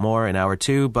hell of a lot more in hour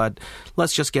two, but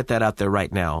let's just get that out there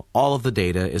right now. All of the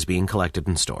data is being collected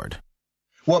and stored.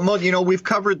 Well, we've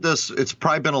covered this. It's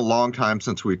probably been a long time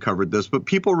since we covered this, but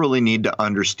people really need to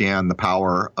understand the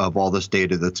power of all this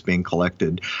data that's being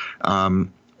collected.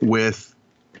 With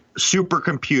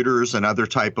supercomputers and other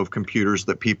type of computers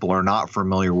that people are not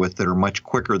familiar with that are much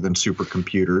quicker than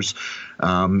supercomputers,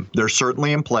 they're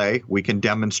certainly in play. We can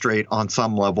demonstrate on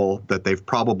some level that they've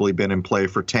probably been in play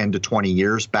for 10 to 20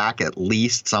 years back, at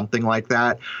least, something like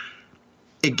that.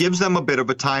 It gives them a bit of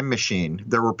a time machine.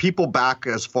 There were people back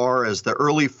as far as the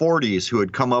early 40s who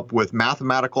had come up with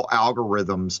mathematical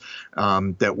algorithms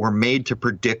that were made to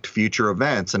predict future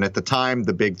events. And at the time,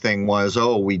 the big thing was,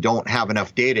 we don't have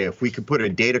enough data. If we could put a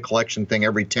data collection thing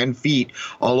every 10 feet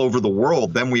all over the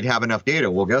world, then we'd have enough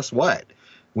data. Well, guess what?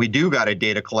 We do got a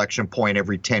data collection point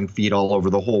every 10 feet all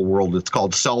over the whole world. It's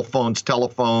called cell phones,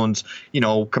 telephones,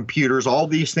 computers, all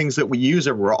these things that we use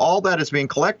everywhere. All that is being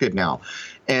collected now.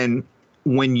 And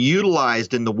when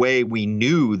utilized in the way we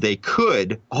knew they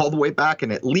could all the way back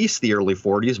in at least the early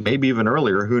 40s, maybe even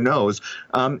earlier, who knows,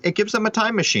 it gives them a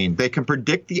time machine. They can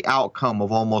predict the outcome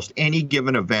of almost any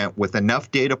given event with enough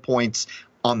data points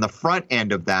on the front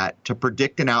end of that to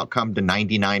predict an outcome to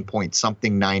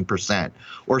 99.9%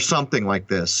 or something like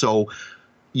this. So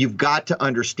you've got to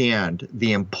understand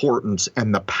the importance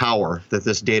and the power that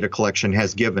this data collection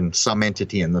has given some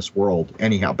entity in this world.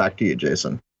 Anyhow, back to you,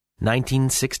 Jason.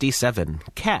 1967,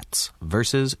 Katz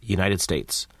versus United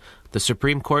States. The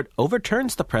Supreme Court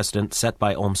overturns the precedent set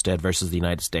by Olmstead versus the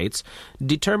United States,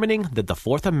 determining that the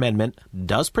Fourth Amendment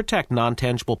does protect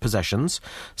non-tangible possessions,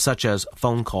 such as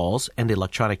phone calls and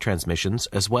electronic transmissions,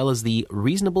 as well as the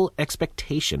reasonable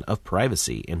expectation of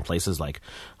privacy in places like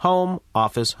home,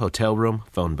 office, hotel room,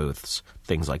 phone booths,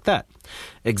 things like that.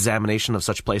 Examination of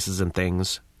such places and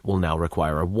things will now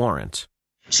require a warrant.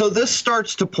 So this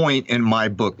starts to point in my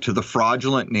book to the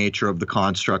fraudulent nature of the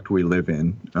construct we live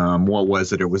in. What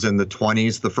was it? It was in the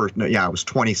 20s. It was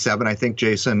 27, I think,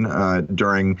 Jason,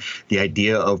 during the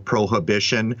idea of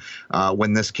prohibition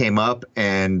when this came up.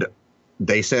 And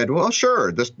they said, well,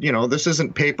 sure, this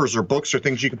isn't papers or books or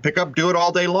things you can pick up. Do it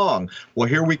all day long. Well,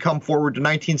 here we come forward to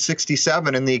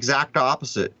 1967, and the exact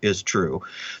opposite is true.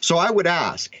 So I would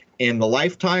ask, in the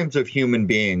lifetimes of human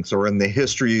beings or in the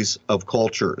histories of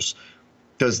cultures,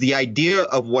 does the idea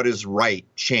of what is right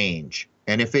change?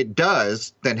 And if it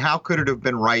does, then how could it have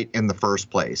been right in the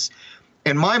first place?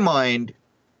 In my mind,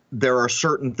 there are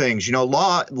certain things,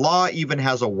 law even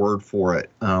has a word for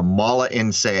it, mala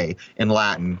in se in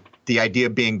Latin, the idea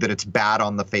being that it's bad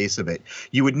on the face of it.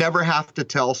 You would never have to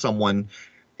tell someone,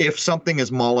 if something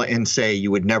is mala in se, you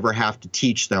would never have to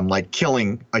teach them, like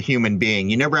killing a human being.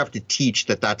 You never have to teach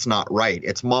that that's not right.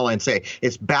 It's mala in se.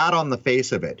 It's bad on the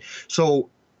face of it. So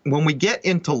when we get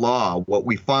into law, what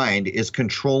we find is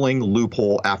controlling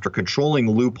loophole after controlling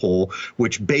loophole,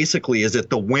 which basically is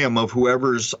at the whim of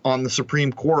whoever's on the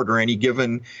Supreme Court or any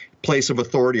given place of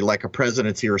authority like a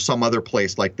presidency or some other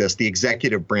place like this, the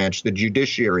executive branch, the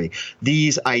judiciary,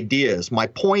 these ideas. My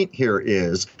point here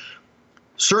is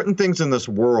certain things in this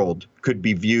world could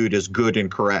be viewed as good and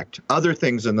correct. Other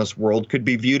things in this world could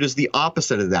be viewed as the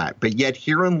opposite of that. But yet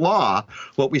here in law,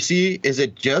 what we see is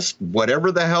it just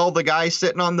whatever the hell the guy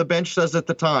sitting on the bench says at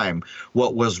the time.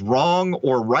 What was wrong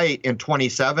or right in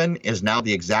 27 is now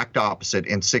the exact opposite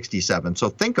in 67. So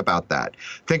think about that.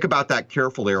 Think about that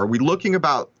carefully. Are we looking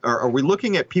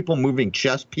at people moving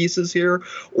chess pieces here,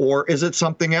 or is it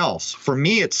something else? For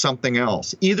me, it's something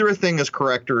else. Either a thing is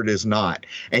correct or it is not.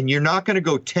 And you're not going to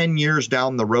go 10 years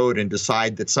down the road and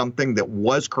decide that something that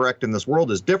was correct in this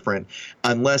world is different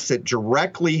unless it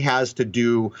directly has to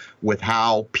do with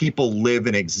how people live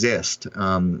and exist.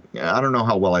 I don't know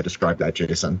how well I described that,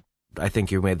 Jason. I think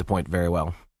you made the point very well.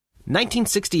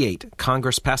 1968,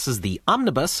 Congress passes the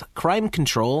Omnibus Crime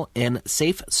Control and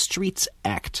Safe Streets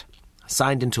Act.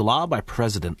 Signed into law by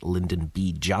President Lyndon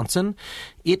B. Johnson,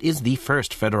 it is the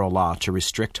first federal law to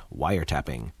restrict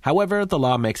wiretapping. However, the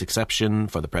law makes exception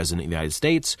for the President of the United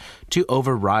States to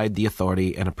override the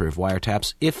authority and approve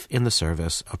wiretaps if in the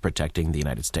service of protecting the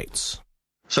United States.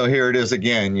 So here it is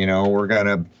again, we're going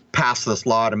to pass this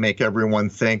law to make everyone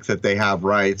think that they have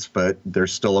rights, but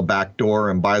there's still a back door.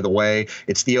 And by the way,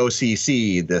 it's the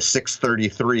OCC, the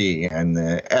 633, and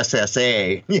the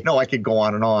SSA. I could go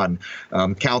on and on.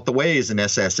 Count the ways in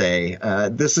SSA.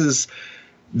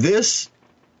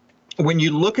 When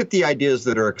you look at the ideas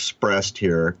that are expressed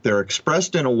here, they're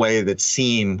expressed in a way that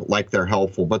seem like they're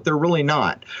helpful, but they're really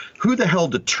not. Who the hell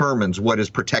determines what is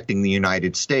protecting the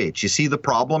United States? You see the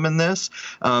problem in this?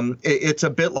 It's a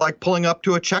bit like pulling up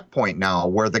to a checkpoint now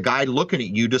where the guy looking at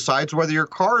you decides whether your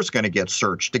car is going to get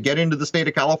searched to get into the state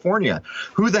of California.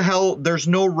 Who the hell? There's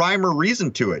no rhyme or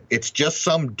reason to it. It's just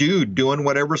some dude doing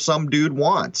whatever some dude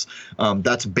wants.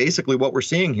 That's basically what we're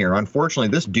seeing here. Unfortunately,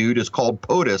 this dude is called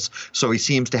POTUS, so he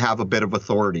seems to have a bit of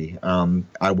authority,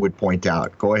 I would point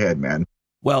out. Go ahead, man.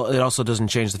 Well, it also doesn't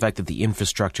change the fact that the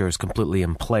infrastructure is completely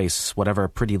in place, whatever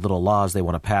pretty little laws they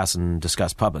want to pass and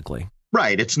discuss publicly.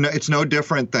 Right. It's no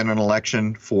different than an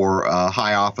election for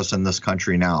high office in this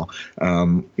country now.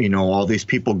 All these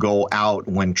people go out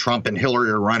when Trump and Hillary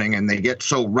are running and they get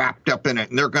so wrapped up in it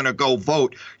and they're going to go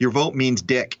vote. Your vote means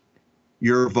dick.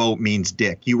 Your vote means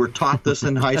dick. You were taught this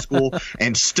in high school,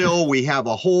 and still we have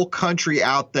a whole country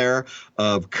out there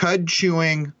of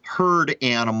cud-chewing herd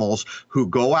animals who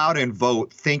go out and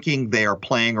vote thinking they are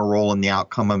playing a role in the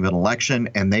outcome of an election,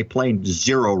 and they play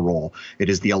zero role. It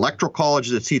is the Electoral College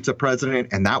that seats a president,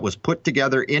 and that was put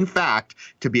together, in fact,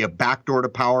 to be a backdoor to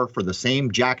power for the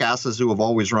same jackasses who have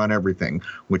always run everything,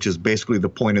 which is basically the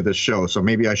point of this show. So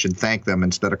maybe I should thank them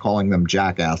instead of calling them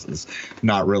jackasses.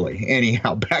 Not really.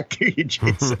 Anyhow, back to you,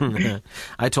 Jason.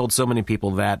 I told so many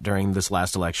people that during this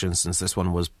last election, since this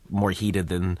one was more heated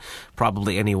than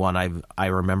probably anyone I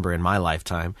remember in my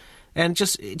lifetime, and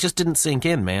it just didn't sink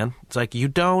in, man. It's like, you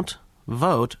don't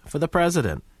vote for the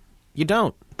president. You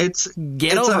don't. It's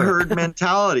a herd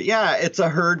mentality. Yeah, it's a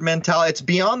herd mentality. It's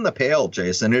beyond the pale,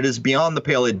 Jason. It is beyond the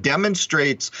pale. It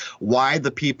demonstrates why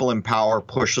the people in power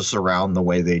push us around the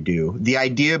way they do. The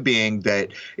idea being that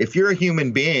if you're a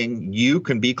human being, you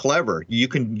can be clever. You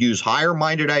can use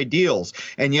higher-minded ideals.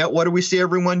 And yet, what do we see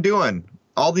everyone doing?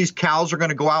 All these cows are going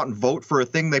to go out and vote for a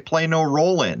thing they play no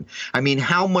role in. I mean,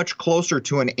 how much closer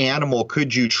to an animal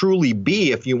could you truly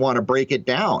be if you want to break it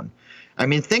down? I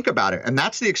mean, think about it. And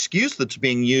that's the excuse that's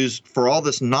being used for all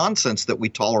this nonsense that we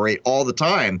tolerate all the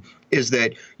time, is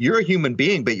that you're a human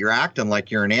being, but you're acting like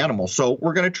you're an animal. So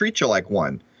we're going to treat you like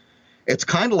one. It's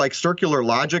kind of like circular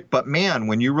logic, but man,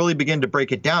 when you really begin to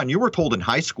break it down, you were told in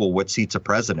high school what seats a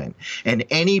president. And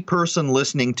any person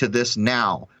listening to this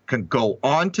now can go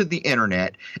onto the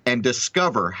internet and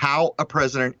discover how a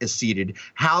president is seated,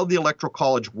 how the Electoral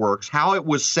College works, how it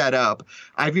was set up.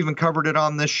 I've even covered it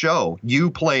on this show.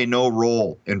 You play no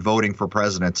role in voting for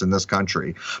presidents in this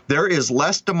country. There is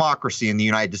less democracy in the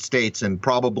United States than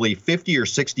probably 50 or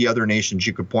 60 other nations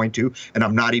you could point to, and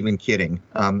I'm not even kidding.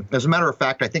 As a matter of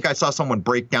fact, I think I saw someone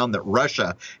break down that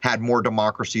Russia had more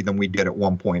democracy than we did at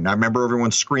one point. And I remember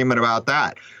everyone screaming about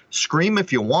that. Scream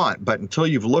if you want, but until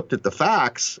you've looked at the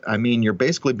facts, I mean, you're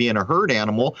basically being a herd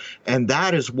animal, and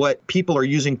that is what people are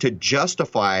using to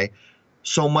justify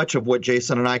so much of what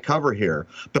Jason and I cover here.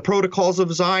 The Protocols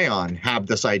of Zion have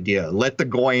this idea. Let the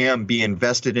Goyim be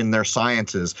invested in their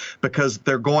sciences because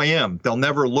they're Goyim. They'll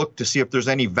never look to see if there's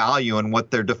any value in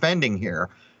what they're defending here.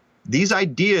 These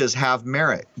ideas have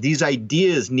merit. These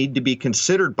ideas need to be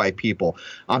considered by people.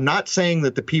 I'm not saying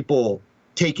that the people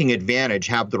taking advantage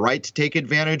have the right to take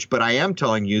advantage, but I am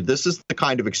telling you this is the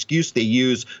kind of excuse they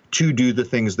use to do the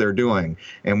things they're doing.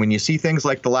 And when you see things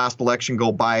like the last election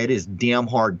go by, it is damn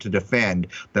hard to defend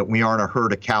that we aren't a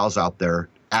herd of cows out there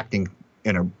acting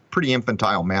in a pretty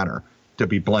infantile manner, to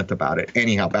be blunt about it.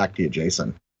 Anyhow, back to you,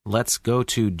 Jason. Let's go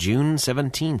to June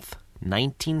 17th.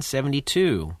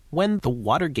 1972, when the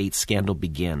Watergate scandal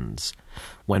begins,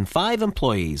 when 5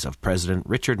 employees of President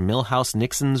Richard Milhous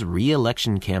Nixon's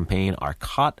re-election campaign are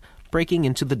caught breaking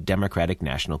into the Democratic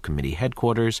National Committee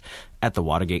headquarters at the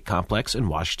Watergate complex in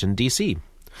Washington, D.C.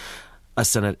 A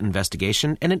Senate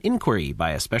investigation and an inquiry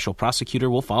by a special prosecutor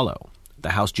will follow. The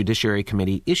House Judiciary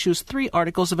Committee issues 3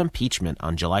 articles of impeachment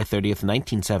on July 30th,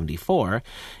 1974,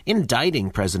 indicting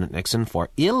President Nixon for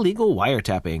illegal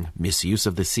wiretapping, misuse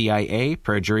of the CIA,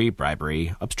 perjury,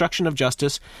 bribery, obstruction of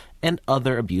justice, and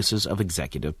other abuses of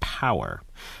executive power.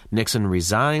 Nixon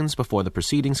resigns before the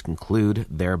proceedings conclude,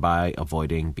 thereby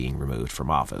avoiding being removed from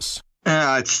office.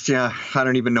 I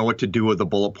don't even know what to do with a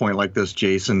bullet point like this,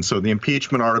 Jason. So the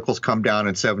impeachment articles come down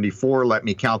in 74. Let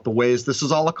me count the ways. This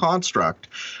is all a construct.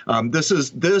 I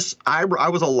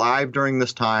was alive during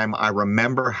this time. I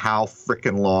remember how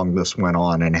freaking long this went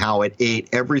on and how it ate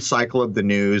every cycle of the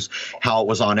news, how it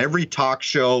was on every talk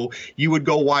show. You would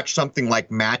go watch something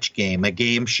like Match Game, a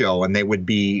game show, and they would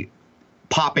be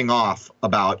popping off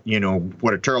about,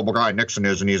 what a terrible guy Nixon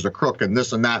is and he's a crook and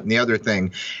this and that and the other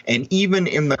thing. And even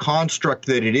in the construct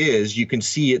that it is, you can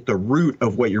see at the root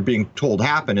of what you're being told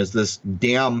happened is this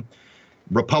damn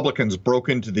Republicans broke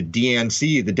into the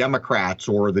DNC, the Democrats,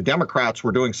 or the Democrats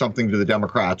were doing something to the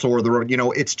Democrats, or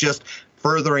it's just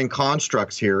furthering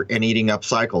constructs here and eating up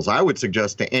cycles. I would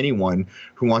suggest to anyone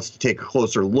who wants to take a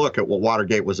closer look at what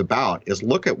Watergate was about is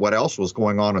look at what else was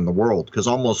going on in the world, because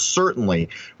almost certainly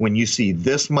when you see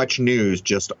this much news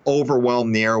just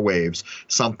overwhelm the airwaves,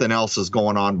 something else is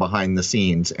going on behind the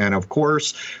scenes. And of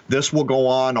course, this will go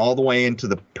on all the way into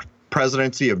the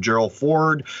presidency of Gerald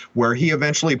Ford, where he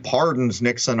eventually pardons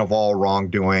Nixon of all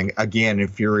wrongdoing, again,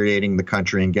 infuriating the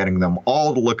country and getting them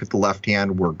all to look at the left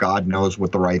hand where God knows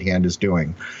what the right hand is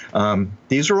doing.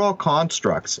 These are all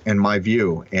constructs, in my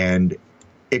view, and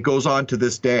it goes on to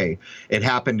this day. It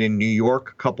happened in New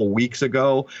York a couple weeks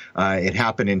ago. It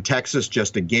happened in Texas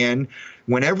just again.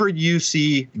 Whenever you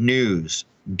see news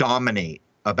dominate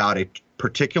about a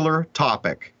particular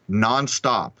topic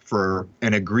nonstop for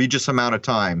an egregious amount of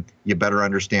time, you better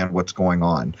understand what's going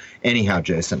on. Anyhow,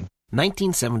 Jason.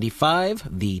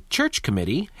 1975, the Church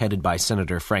Committee, headed by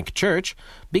Senator Frank Church,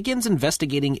 begins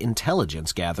investigating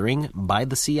intelligence gathering by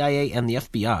the CIA and the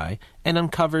FBI and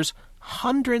uncovers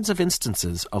hundreds of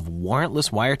instances of warrantless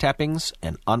wiretappings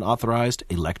and unauthorized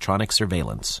electronic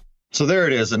surveillance. So there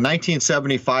it is. In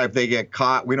 1975, they get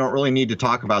caught. We don't really need to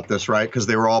talk about this, right? Because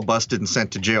they were all busted and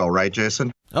sent to jail, right,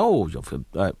 Jason? Oh,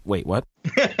 wait, what?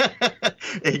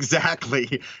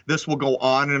 Exactly. This will go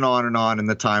on and on and on in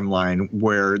the timeline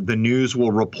where the news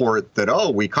will report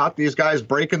that, we caught these guys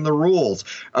breaking the rules.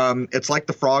 It's like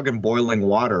the frog in boiling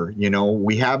water.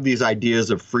 We have these ideas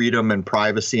of freedom and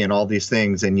privacy and all these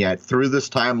things, and yet through this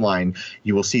timeline,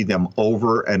 you will see them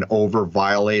over and over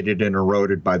violated and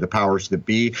eroded by the powers that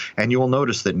be. And you will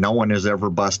notice that no one is ever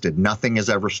busted. Nothing is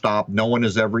ever stopped. No one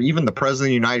is ever, even the president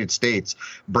of the United States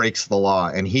breaks the law,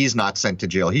 and he's not sent to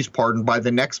jail. He's pardoned by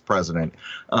the next president.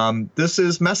 This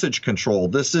is message control.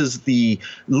 This is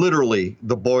literally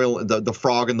the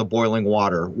frog in the boiling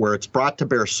water, where it's brought to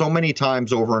bear so many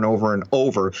times over and over and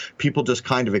over, people just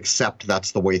kind of accept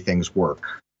that's the way things work.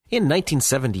 In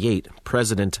 1978,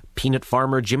 President Peanut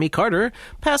Farmer Jimmy Carter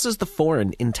passes the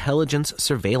Foreign Intelligence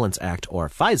Surveillance Act, or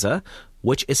FISA,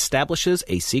 which establishes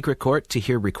a secret court to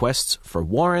hear requests for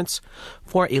warrants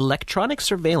for electronic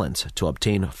surveillance to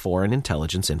obtain foreign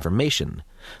intelligence information.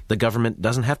 The government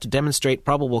doesn't have to demonstrate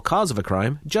probable cause of a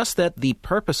crime, just that the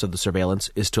purpose of the surveillance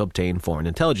is to obtain foreign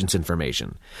intelligence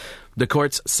information. The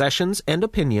court's sessions and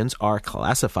opinions are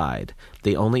classified.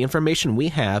 The only information we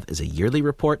have is a yearly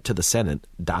report to the Senate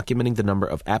documenting the number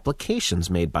of applications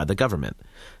made by the government.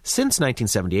 Since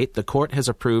 1978, the court has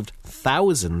approved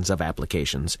thousands of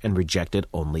applications and rejected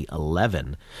only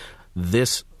 11.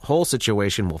 This whole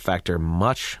situation will factor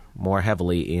much more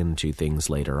heavily into things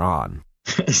later on.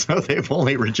 So they've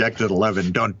only rejected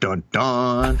 11. Dun, dun,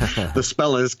 dun. The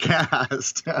spell is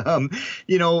cast.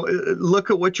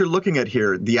 Look at what you're looking at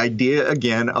here. The idea,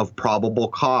 again, of probable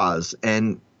cause.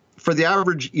 And for the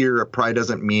average ear, it probably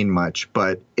doesn't mean much.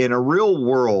 But in a real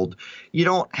world, you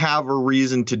don't have a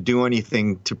reason to do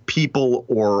anything to people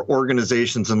or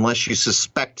organizations unless you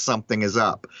suspect something is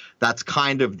up. That's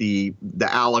kind of the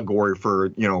allegory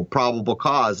for, probable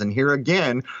cause. And here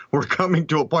again, we're coming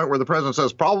to a point where the president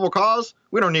says, probable cause?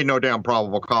 We don't need no damn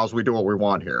probable cause. We do what we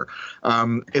want here.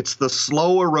 It's the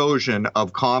slow erosion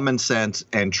of common sense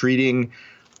and treating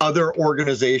other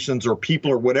organizations or people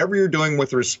or whatever you're doing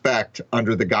with respect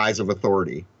under the guise of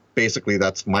authority. Basically,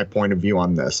 that's my point of view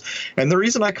on this. And the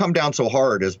reason I come down so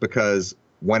hard is because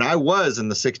when I was in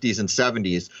the 60s and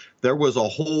 70s, there was a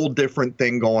whole different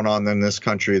thing going on in this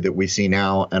country that we see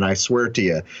now. And I swear to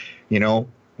you,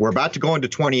 we're about to go into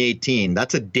 2018.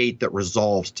 That's a date that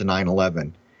resolves to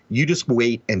 9/11. You just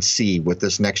wait and see what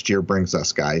this next year brings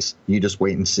us, guys. You just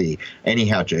wait and see.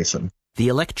 Anyhow, Jason. The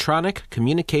Electronic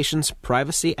Communications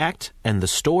Privacy Act and the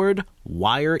Stored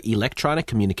Wire Electronic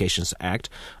Communications Act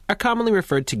are commonly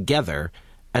referred together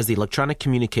as the Electronic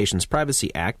Communications Privacy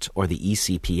Act, or the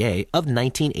ECPA, of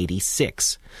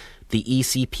 1986. The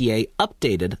ECPA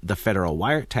updated the Federal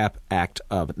Wiretap Act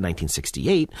of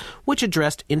 1968, which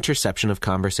addressed interception of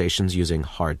conversations using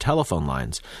hard telephone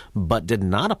lines, but did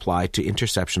not apply to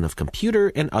interception of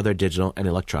computer and other digital and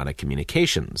electronic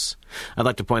communications. I'd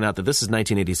like to point out that this is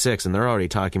 1986, and they're already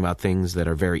talking about things that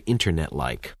are very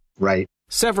Internet-like. Right.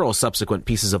 Several subsequent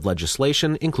pieces of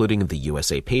legislation, including the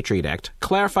USA Patriot Act,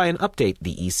 clarify and update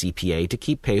the ECPA to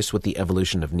keep pace with the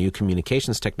evolution of new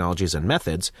communications technologies and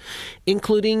methods,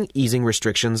 including easing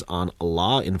restrictions on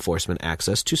law enforcement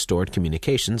access to stored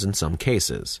communications in some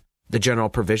cases. The general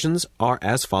provisions are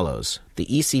as follows. The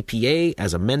ECPA,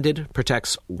 as amended,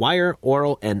 protects wire,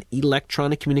 oral, and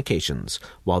electronic communications,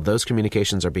 while those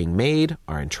communications are being made,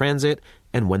 are in transit,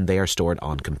 and when they are stored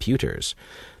on computers.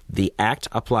 The Act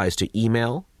applies to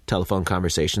email, telephone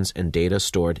conversations, and data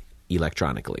stored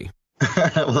electronically.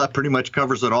 Well, that pretty much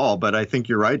covers it all. But I think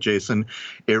you're right, Jason.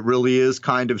 It really is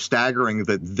kind of staggering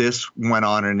that this went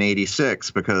on in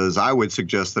 86, because I would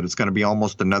suggest that it's going to be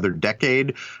almost another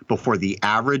decade before the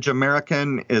average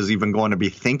American is even going to be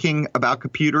thinking about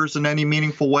computers in any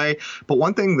meaningful way. But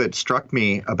one thing that struck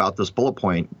me about this bullet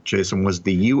point, Jason, was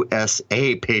the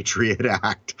USA Patriot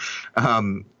Act.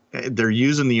 They're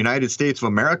using the United States of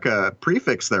America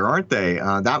prefix there, aren't they?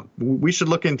 That we should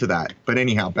look into that. But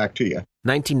anyhow, back to you.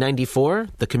 1994,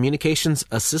 the Communications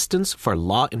Assistance for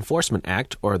Law Enforcement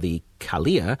Act, or the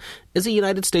CALEA, is a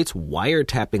United States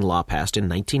wiretapping law passed in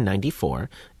 1994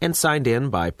 and signed in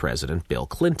by President Bill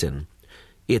Clinton.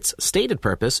 Its stated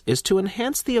purpose is to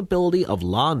enhance the ability of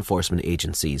law enforcement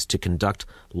agencies to conduct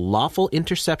lawful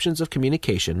interceptions of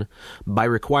communication by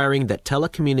requiring that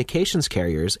telecommunications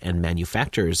carriers and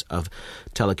manufacturers of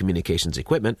telecommunications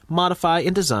equipment modify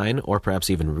and design, or perhaps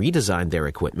even redesign, their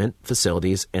equipment,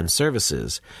 facilities, and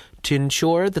services to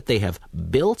ensure that they have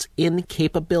built-in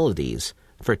capabilities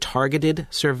for targeted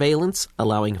surveillance,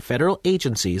 allowing federal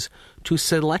agencies to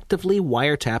selectively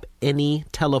wiretap any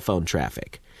telephone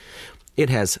traffic. It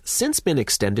has since been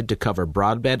extended to cover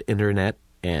broadband internet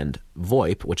and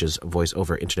VoIP, which is Voice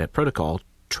over Internet Protocol,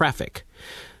 traffic.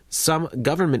 Some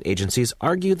government agencies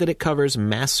argue that it covers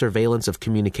mass surveillance of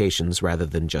communications rather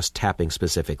than just tapping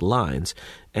specific lines,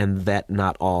 and that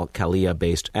not all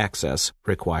CALEA-based access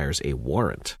requires a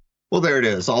warrant. Well, there it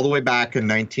is. All the way back in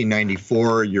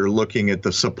 1994, you're looking at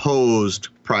the supposed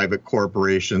private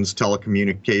corporations,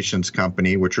 telecommunications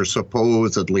company, which are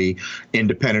supposedly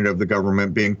independent of the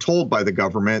government, being told by the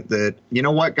government that, you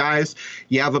know what, guys,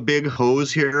 you have a big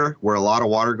hose here where a lot of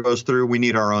water goes through. We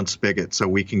need our own spigot so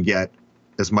we can get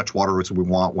as much water as we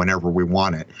want whenever we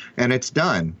want it. And it's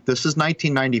done. This is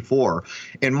 1994.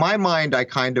 In my mind, I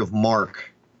kind of mark,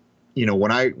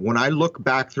 when I look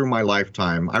back through my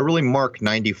lifetime, I really mark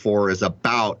 94 as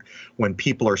about when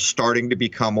people are starting to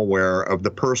become aware of the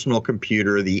personal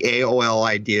computer, the AOL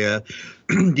idea,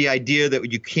 the idea that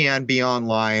you can be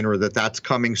online, or that that's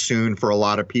coming soon for a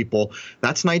lot of people.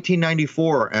 That's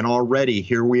 1994, and already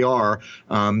here we are.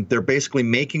 They're basically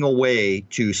making a way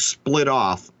to split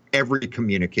off every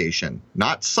communication,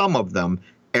 not some of them,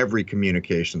 every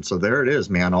communication. So there it is,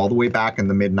 man, all the way back in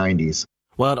the mid-90s.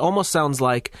 Well, it almost sounds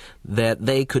like that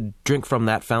they could drink from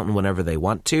that fountain whenever they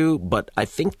want to, but I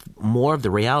think more of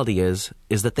the reality is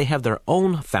that they have their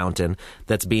own fountain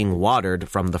that's being watered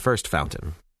from the first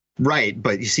fountain. Right.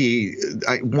 But you see,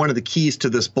 one of the keys to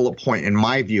this bullet point, in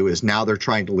my view, is now they're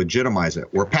trying to legitimize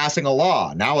it. We're passing a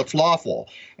law. Now it's lawful.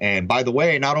 And by the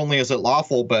way, not only is it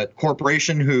lawful, but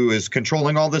corporation who is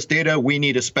controlling all this data, we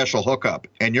need a special hookup.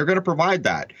 And you're going to provide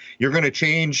that. You're going to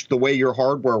change the way your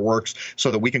hardware works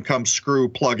so that we can come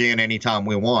plug in anytime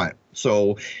we want.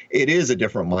 So it is a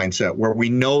different mindset where we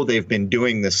know they've been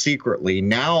doing this secretly.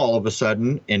 Now, all of a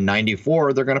sudden, in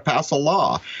 94, they're going to pass a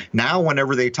law. Now,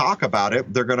 whenever they talk about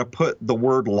it, they're going to put the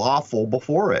word lawful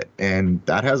before it. And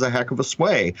that has a heck of a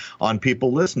sway on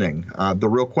people listening. The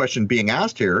real question being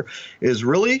asked here is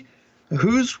really,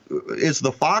 is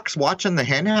the fox watching the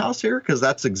hen house here? Because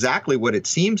that's exactly what it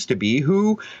seems to be.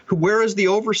 Where is the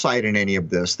oversight in any of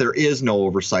this? There is no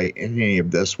oversight in any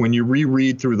of this. When you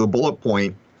reread through the bullet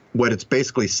point, what it's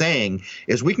basically saying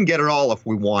is we can get it all if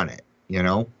we want it. You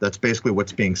know, that's basically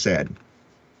what's being said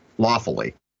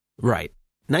lawfully. Right.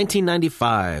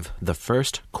 1995, the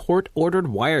first court-ordered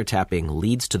wiretapping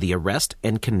leads to the arrest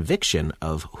and conviction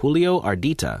of Julio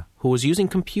Ardita, who was using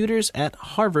computers at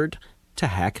Harvard to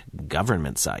hack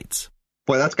government sites.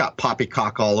 Boy, that's got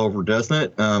poppycock all over, doesn't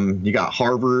it? You got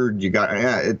Harvard, you got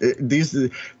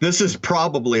this is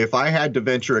probably, if I had to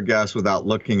venture a guess without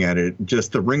looking at it,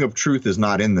 just the ring of truth is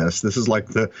not in this. This is like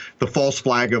the false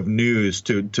flag of news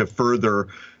to further,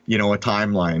 a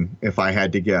timeline. If I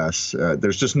had to guess,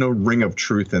 there's just no ring of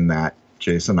truth in that,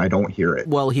 Jason. I don't hear it.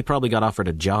 Well, he probably got offered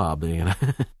a job.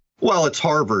 Well, it's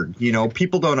Harvard.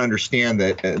 People don't understand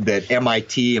that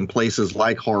MIT and places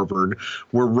like Harvard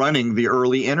were running the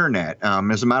early internet.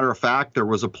 As a matter of fact, there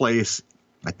was a place,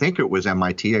 I think it was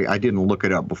MIT. I didn't look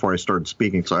it up before I started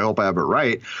speaking, so I hope I have it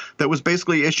right. That was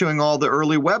basically issuing all the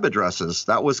early web addresses.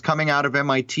 That was coming out of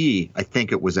MIT. I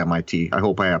think it was MIT. I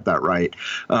hope I have that right.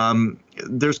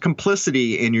 There's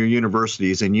complicity in your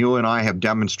universities, and you and I have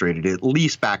demonstrated it, at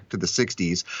least back to the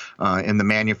 60s, in the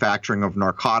manufacturing of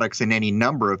narcotics and any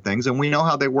number of things, and we know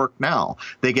how they work now.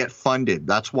 They get funded.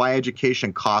 That's why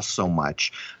education costs so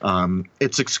much.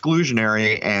 It's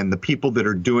exclusionary, and the people that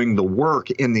are doing the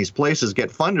work in these places get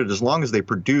funded as long as they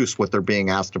produce what they're being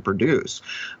asked to produce.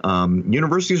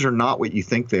 Universities are not what you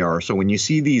think they are, so when you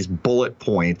see these bullet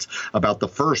points about the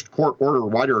first court-ordered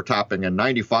wiretapping in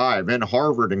 95 and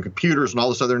Harvard and computers and all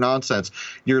this other nonsense,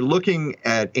 you're looking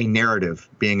at a narrative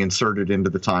being inserted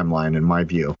into the timeline, in my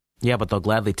view. Yeah, but they'll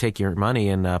gladly take your money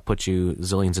and put you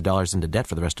zillions of dollars into debt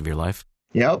for the rest of your life.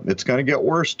 Yep, it's going to get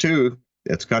worse, too.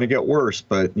 It's going to get worse.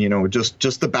 But,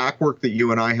 just the back work that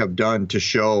you and I have done to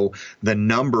show the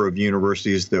number of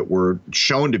universities that were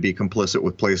shown to be complicit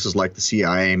with places like the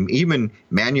CIA, even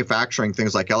manufacturing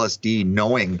things like LSD,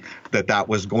 knowing that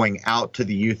was going out to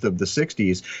the youth of the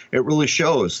 60s, it really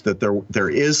shows that there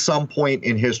is some point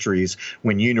in histories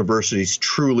when universities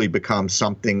truly become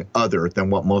something other than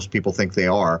what most people think they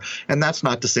are. And that's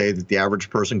not to say that the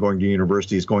average person going to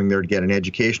university is going there to get an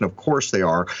education. Of course they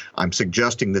are. I'm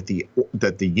suggesting that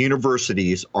the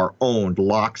universities are owned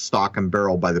lock, stock, and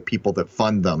barrel by the people that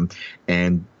fund them,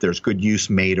 and there's good use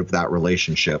made of that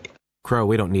relationship. Crow,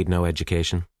 we don't need no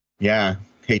education. Yeah.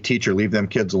 Hey, teacher, leave them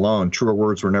kids alone. Truer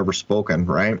words were never spoken,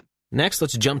 right? Next,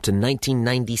 let's jump to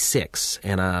 1996,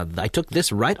 and I took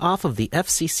this right off of the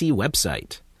FCC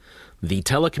website. The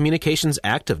Telecommunications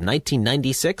Act of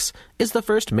 1996 is the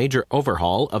first major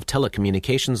overhaul of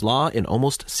telecommunications law in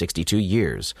almost 62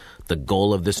 years. The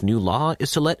goal of this new law is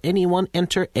to let anyone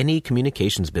enter any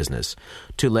communications business,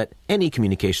 to let any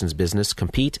communications business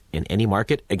compete in any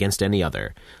market against any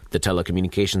other. The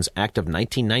Telecommunications Act of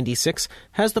 1996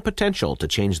 has the potential to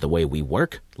change the way we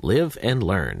work, live, and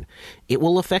learn. It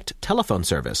will affect telephone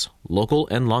service, local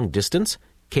and long distance,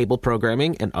 cable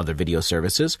programming and other video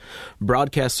services,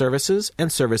 broadcast services, and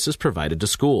services provided to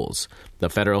schools. The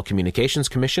Federal Communications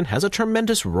Commission has a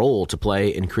tremendous role to play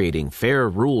in creating fair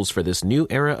rules for this new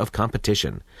era of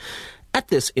competition. At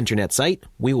this internet site,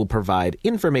 we will provide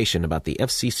information about the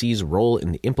FCC's role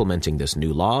in implementing this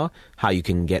new law, how you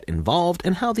can get involved,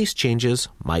 and how these changes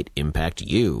might impact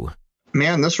you.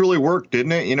 Man, this really worked,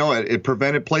 didn't it? It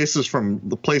prevented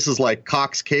places like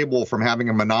Cox Cable from having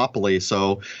a monopoly,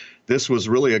 so this was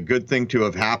really a good thing to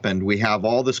have happened. We have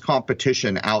all this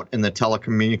competition out in the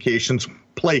telecommunications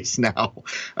place now.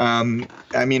 On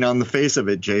the face of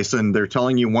it, Jason, they're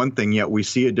telling you one thing, yet we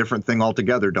see a different thing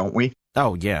altogether, don't we?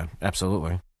 Oh, yeah,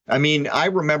 absolutely. I mean, I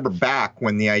remember back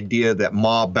when the idea that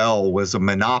Ma Bell was a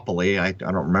monopoly. I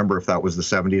don't remember if that was the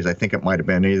 70s. I think it might have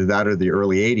been either that or the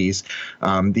early 80s.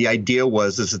 The idea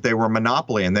was that they were a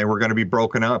monopoly and they were going to be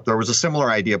broken up. There was a similar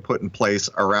idea put in place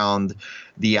around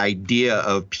the idea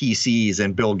of PCs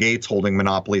and Bill Gates holding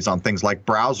monopolies on things like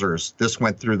browsers. This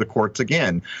went through the courts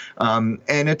again. And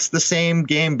it's the same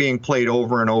game being played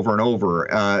over and over and over.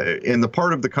 In the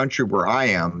part of the country where I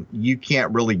am, you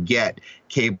can't really get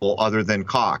cable other than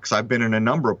Cox. I've been in a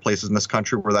number of places in this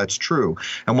country where that's true.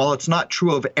 And while it's not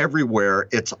true of everywhere,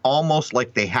 it's almost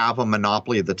like they have a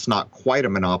monopoly that's not quite a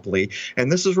monopoly.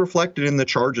 And this is reflected in the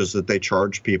charges that they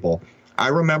charge people. I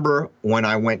remember when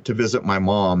I went to visit my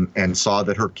mom and saw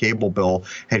that her cable bill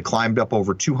had climbed up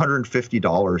over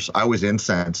 $250. I was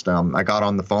incensed. I got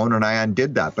on the phone and I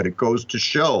undid that. But it goes to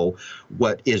show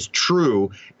what is true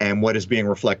and what is being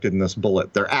reflected in this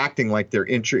bullet. They're acting like they're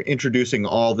introducing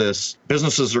all this.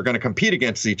 Businesses are going to compete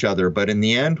against each other. But in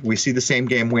the end, we see the same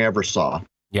game we ever saw.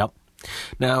 Yep.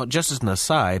 Now, just as an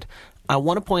aside, I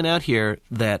want to point out here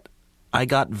that I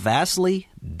got vastly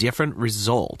different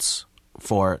results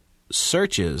for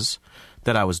searches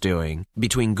that I was doing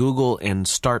between Google and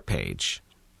Startpage.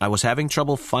 I was having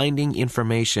trouble finding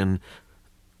information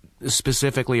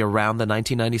specifically around the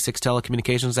 1996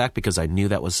 Telecommunications Act because I knew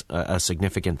that was a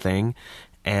significant thing.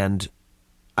 And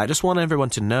I just want everyone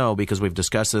to know, because we've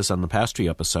discussed this on the past few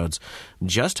episodes,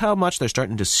 just how much they're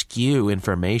starting to skew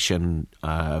information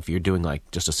if you're doing like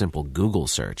just a simple Google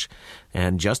search.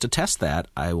 And just to test that,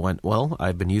 I went, well,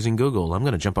 I've been using Google. I'm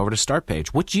going to jump over to Startpage,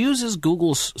 which uses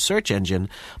Google's search engine,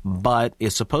 but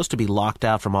is supposed to be locked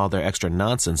out from all their extra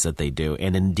nonsense that they do.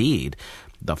 And indeed,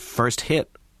 the first hit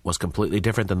was completely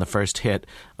different than the first hit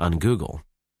on Google.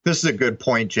 This is a good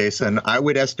point, Jason. I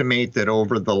would estimate that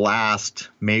over the last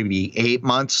maybe 8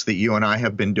 months that you and I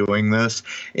have been doing this,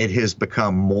 it has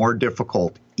become more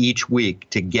difficult each week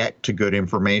to get to good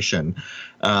information.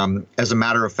 As a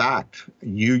matter of fact,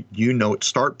 you note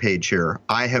Startpage here.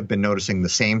 I have been noticing the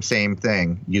same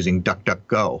thing using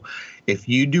DuckDuckGo. If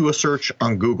you do a search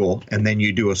on Google and then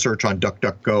you do a search on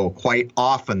DuckDuckGo, quite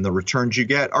often the returns you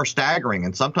get are staggering,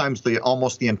 and sometimes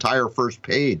almost the entire first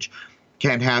page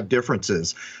can have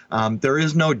differences. There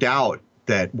is no doubt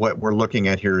that what we're looking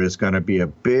at here is going to be a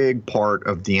big part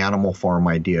of the animal farm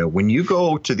idea. When you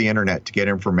go to the internet to get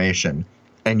information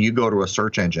and you go to a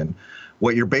search engine,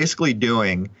 what you're basically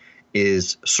doing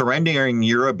is surrendering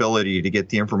your ability to get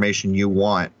the information you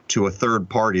want to a third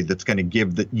party that's going to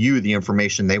give you the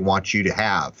information they want you to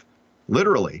have.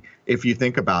 Literally, if you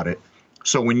think about it.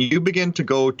 So when you begin to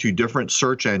go to different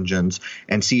search engines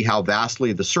and see how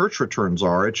vastly the search returns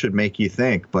are, it should make you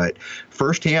think. But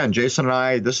firsthand, Jason and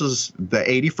I, this is the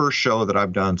 81st show that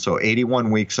I've done, so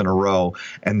 81 weeks in a row,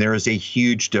 and there is a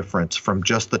huge difference from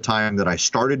just the time that I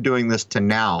started doing this to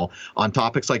now on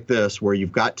topics like this, where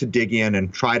you've got to dig in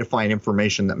and try to find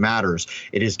information that matters.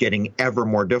 It is getting ever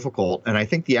more difficult. And I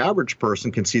think the average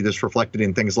person can see this reflected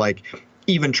in things like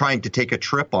even trying to take a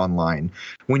trip online.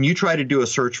 When you try to do a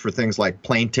search for things like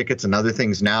plane tickets and other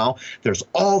things now, there's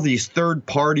all these third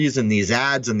parties and these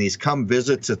ads and these come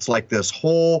visits. It's like this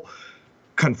whole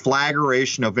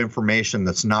conflagration of information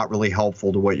that's not really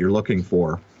helpful to what you're looking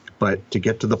for. But to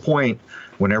get to the point,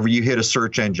 whenever you hit a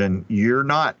search engine, you're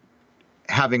not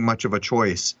having much of a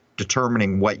choice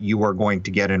determining what you are going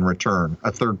to get in return.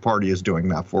 A third party is doing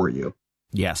that for you.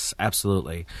 Yes,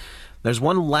 absolutely. There's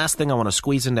one last thing I want to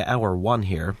squeeze into hour one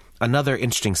here. Another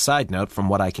interesting side note from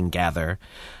what I can gather.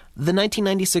 The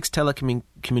 1996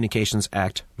 Telecommunications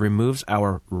Act removes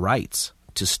our rights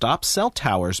to stop cell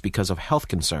towers because of health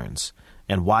concerns.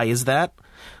 And why is that?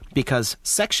 Because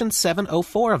Section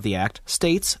 704 of the Act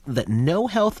states that no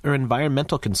health or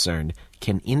environmental concern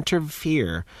can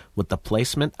interfere with the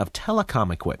placement of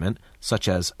telecom equipment, such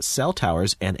as cell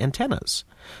towers and antennas.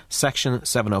 Section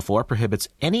 704 prohibits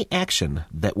any action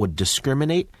that would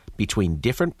discriminate between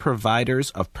different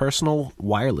providers of personal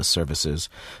wireless services,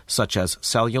 such as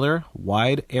cellular,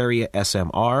 wide area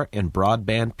SMR, and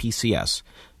broadband PCS.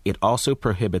 It also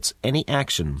prohibits any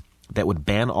action that would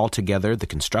ban altogether the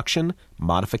construction,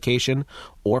 modification,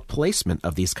 or placement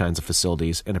of these kinds of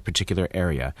facilities in a particular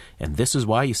area. And this is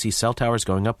why you see cell towers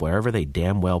going up wherever they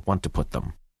damn well want to put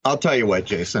them. I'll tell you what,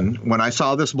 Jason, when I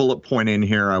saw this bullet point in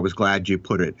here, I was glad you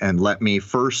put it. And let me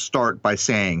first start by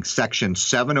saying Section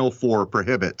 704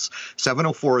 prohibits.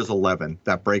 704 is 11.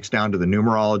 That breaks down to the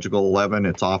numerological 11.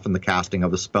 It's often the casting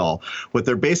of a spell. What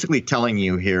they're basically telling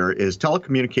you here is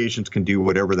telecommunications can do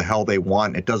whatever the hell they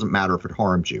want. It doesn't matter if it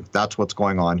harms you. That's what's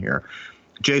going on here.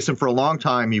 Jason, for a long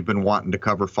time, you've been wanting to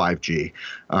cover 5G.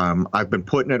 I've been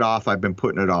putting it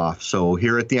off. So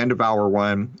here at the end of hour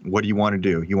one, what do you want to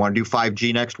do? You want to do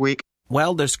 5G next week?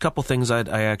 Well, there's a couple things I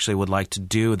actually would like to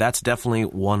do. That's definitely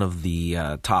one of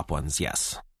the top ones,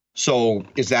 yes. So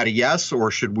is that a yes,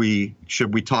 or should we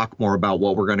talk more about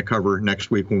what we're going to cover next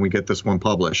week when we get this one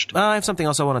published? I have something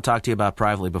else I want to talk to you about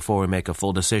privately before we make a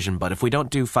full decision. But if we don't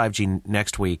do 5G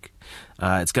next week,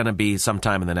 it's going to be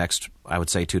sometime in the next, I would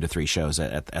say, 2 to 3 shows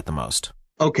at the most.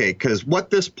 Okay, because what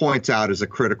this points out is a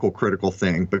critical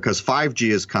thing, because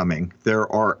 5G is coming. There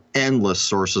are endless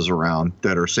sources around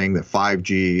that are saying that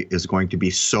 5G is going to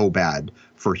be so bad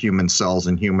for human cells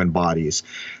and human bodies.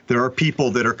 There are people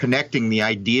that are connecting the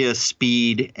idea,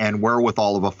 speed, and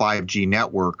wherewithal of a 5G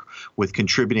network with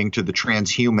contributing to the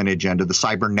transhuman agenda, the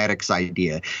cybernetics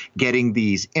idea, getting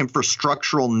these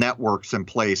infrastructural networks in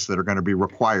place that are going to be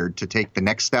required to take the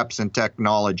next steps in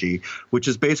technology, which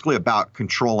is basically about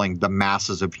controlling the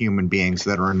masses of human beings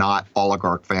that are not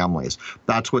oligarch families.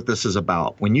 That's what this is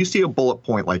about. When you see a bullet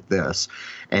point like this,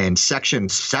 and Section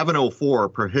 704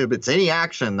 prohibits any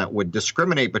action that would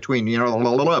discriminate between,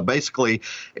 basically,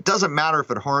 it doesn't matter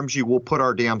if it harms you, we'll put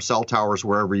our damn cell towers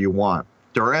wherever you want.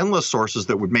 There are endless sources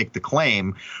that would make the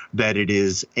claim that it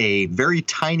is a very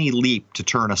tiny leap to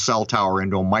turn a cell tower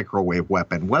into a microwave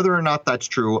weapon. Whether or not that's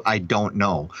true, I don't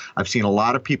know. I've seen a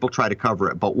lot of people try to cover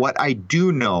it. But what I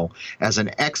do know as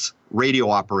an ex-radio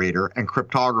operator and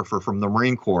cryptographer from the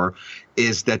Marine Corps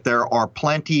is that there are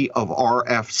plenty of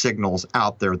RF signals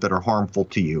out there that are harmful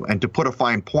to you. And to put a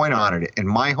fine point on it, in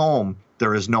my home,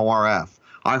 there is no RF.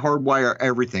 I hardwire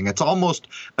everything. It's almost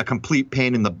a complete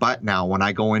pain in the butt now when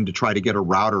I go in to try to get a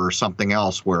router or something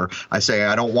else where I say,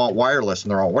 I don't want wireless.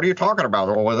 And they're all, what are you talking about?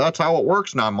 Oh, well, that's how it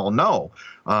works now. I'm all, no.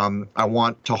 I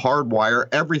want to hardwire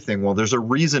everything. Well, there's a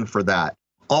reason for that.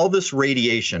 All this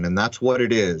radiation, and that's what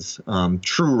it is,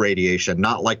 true radiation,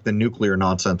 not like the nuclear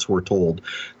nonsense we're told.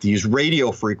 These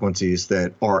radio frequencies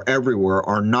that are everywhere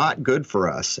are not good for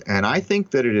us. And I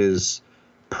think that it is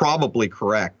probably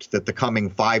correct that the coming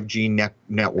 5G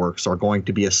networks are going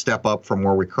to be a step up from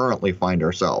where we currently find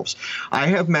ourselves. I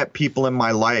have met people in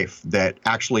my life that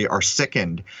actually are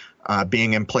sickened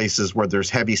being in places where there's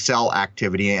heavy cell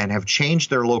activity and have changed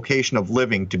their location of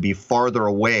living to be farther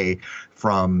away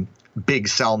from big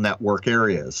cell network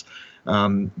areas.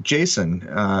 Jason,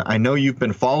 I know you've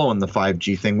been following the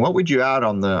 5G thing. What would you add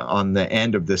on the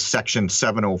end of this Section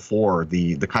 704,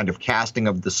 the kind of casting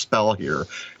of the spell here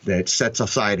that sets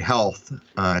aside health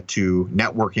to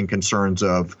networking concerns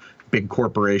of big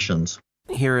corporations?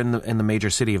 Here in the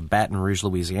major city of Baton Rouge,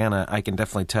 Louisiana, I can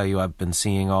definitely tell you I've been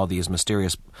seeing all these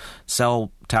mysterious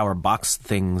cell tower box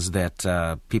things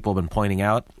that people have been pointing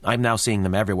out. I'm now seeing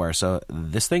them everywhere. So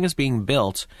this thing is being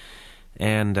built,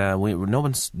 and no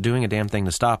one's doing a damn thing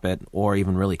to stop it or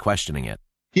even really questioning it.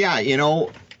 Yeah,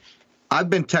 I've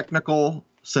been technical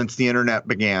since the internet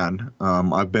began.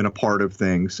 I've been a part of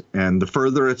things, and the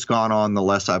further it's gone on, the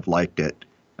less I've liked it,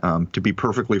 to be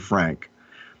perfectly frank.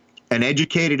 An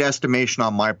educated estimation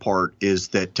on my part is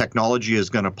that technology is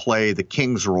going to play the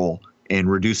king's role in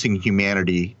reducing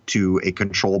humanity to a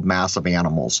controlled mass of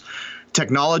animals.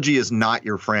 Technology is not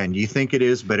your friend. You think it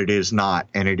is, but it is not.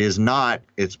 And it is not,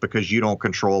 it's because you don't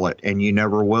control it, and you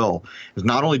never will. Because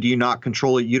not only do you not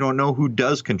control it, you don't know who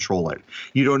does control it.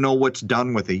 You don't know what's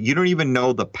done with it. You don't even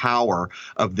know the power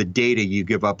of the data you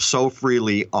give up so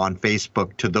freely on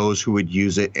Facebook to those who would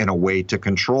use it in a way to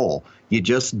control. You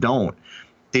just don't.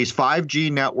 These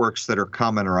 5G networks that are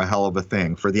coming are a hell of a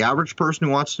thing. For the average person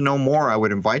who wants to know more, I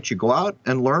would invite you, go out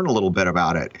and learn a little bit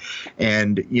about it.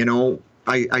 And,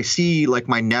 I see like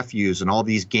my nephews and all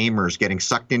these gamers getting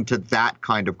sucked into that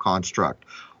kind of construct.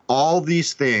 All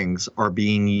these things are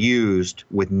being used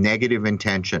with negative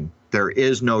intention. There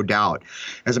is no doubt.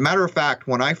 As a matter of fact,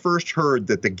 when I first heard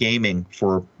that the gaming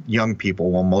for young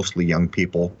people, well, mostly young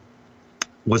people,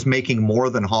 was making more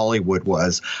than Hollywood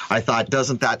was, I thought,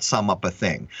 doesn't that sum up a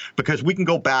thing? Because we can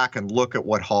go back and look at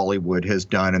what Hollywood has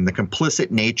done and the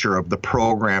complicit nature of the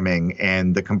programming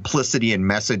and the complicity in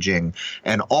messaging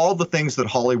and all the things that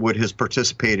Hollywood has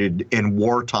participated in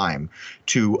wartime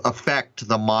to affect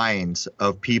the minds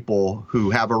of people who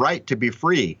have a right to be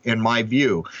free, in my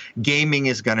view. Gaming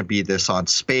is going to be this on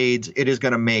spades. It is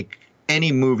going to make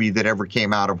any movie that ever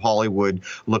came out of Hollywood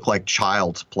look like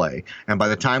child's play. And by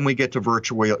the time we get to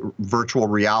virtual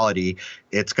reality,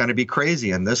 it's going to be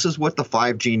crazy. And this is what the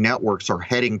 5G networks are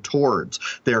heading towards.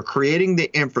 They're creating the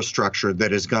infrastructure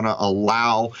that is going to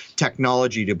allow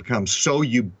technology to become so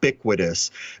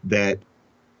ubiquitous that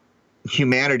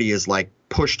humanity is like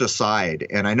pushed aside.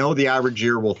 And I know the average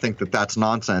ear will think that that's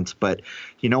nonsense, but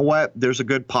you know what? There's a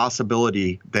good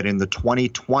possibility that in the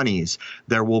 2020s,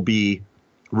 there will be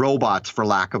robots, for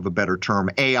lack of a better term,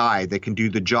 AI, that can do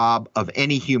the job of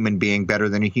any human being better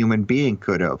than a human being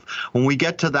could have. When we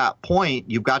get to that point,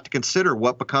 you've got to consider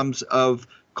what becomes of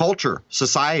culture,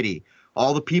 society,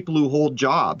 all the people who hold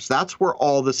jobs. That's where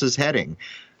all this is heading.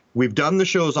 We've done the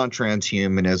shows on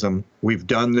transhumanism. We've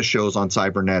done the shows on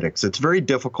cybernetics. It's very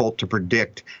difficult to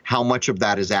predict how much of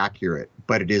that is accurate,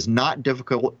 but it is not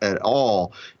difficult at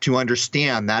all to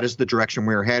understand that is the direction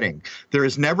we're heading. There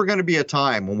is never going to be a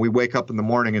time when we wake up in the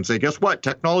morning and say, guess what?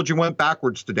 Technology went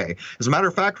backwards today. As a matter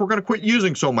of fact, we're going to quit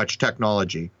using so much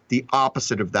technology. The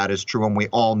opposite of that is true, and we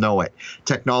all know it.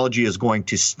 Technology is going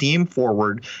to steam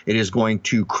forward. It is going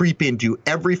to creep into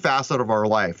every facet of our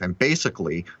life. And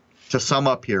basically, to sum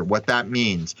up here, what that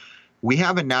means, we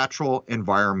have a natural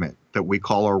environment that we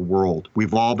call our world.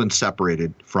 We've all been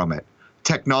separated from it.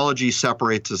 Technology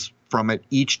separates us from it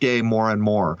each day more and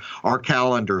more. Our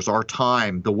calendars, our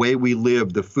time, the way we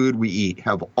live, the food we eat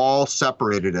have all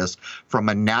separated us from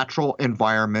a natural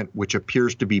environment which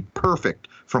appears to be perfect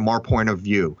from our point of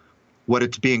view. What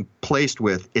it's being placed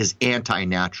with is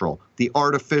anti-natural, the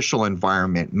artificial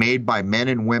environment made by men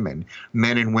and women.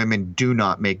 Men and women do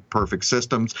not make perfect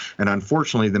systems, and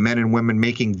unfortunately, the men and women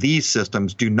making these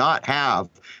systems do not have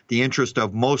the interest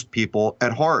of most people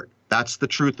at heart. That's the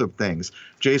truth of things.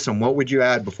 Jason, what would you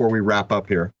add before we wrap up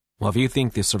here? Well, if you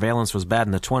think the surveillance was bad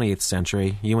in the 20th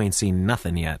century, you ain't seen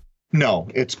nothing yet. No,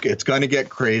 it's going to get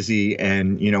crazy.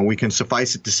 And, we can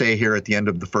suffice it to say here at the end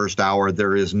of the first hour,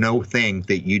 there is no thing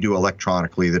that you do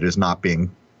electronically that is not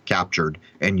being captured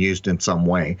and used in some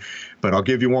way. But I'll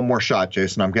give you one more shot,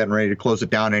 Jason. I'm getting ready to close it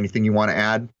down. Anything you want to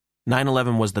add?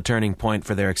 9/11 was the turning point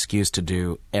for their excuse to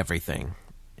do everything.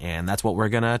 And that's what we're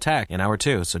going to attack in hour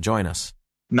 2. So join us.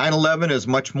 9/11 is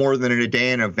much more than a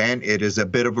day and event. It is a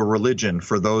bit of a religion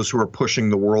for those who are pushing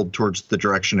the world towards the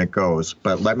direction it goes.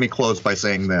 But let me close by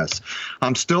saying this.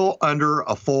 I'm still under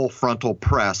a full frontal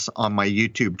press on my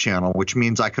YouTube channel, which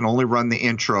means I can only run the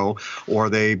intro, or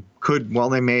they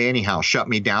may anyhow shut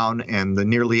me down, and the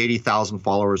nearly 80,000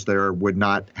 followers there would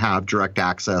not have direct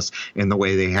access in the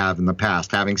way they have in the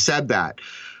past. Having said that,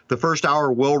 the first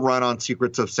hour will run on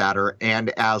Secrets of Saturn, and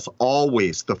as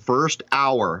always, the first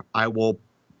hour I will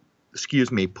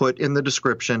put in the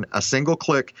description. A single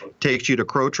click takes you to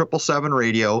Crow 777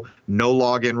 Radio. No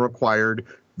login required.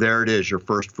 There it is, your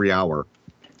first free hour.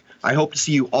 I hope to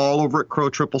see you all over at Crow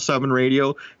 777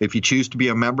 Radio. If you choose to be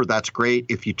a member, that's great.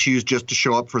 If you choose just to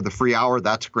show up for the free hour,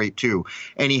 that's great too.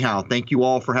 Anyhow, thank you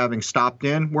all for having stopped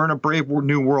in. We're in a brave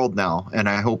new world now, and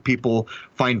I hope people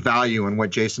find value in what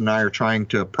Jason and I are trying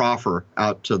to proffer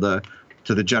out to the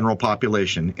general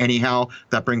population. Anyhow,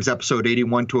 that brings episode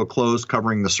 81 to a close,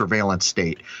 covering the surveillance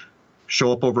state.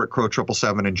 Show up over at Crow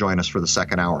 777 and join us for the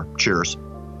second hour. Cheers.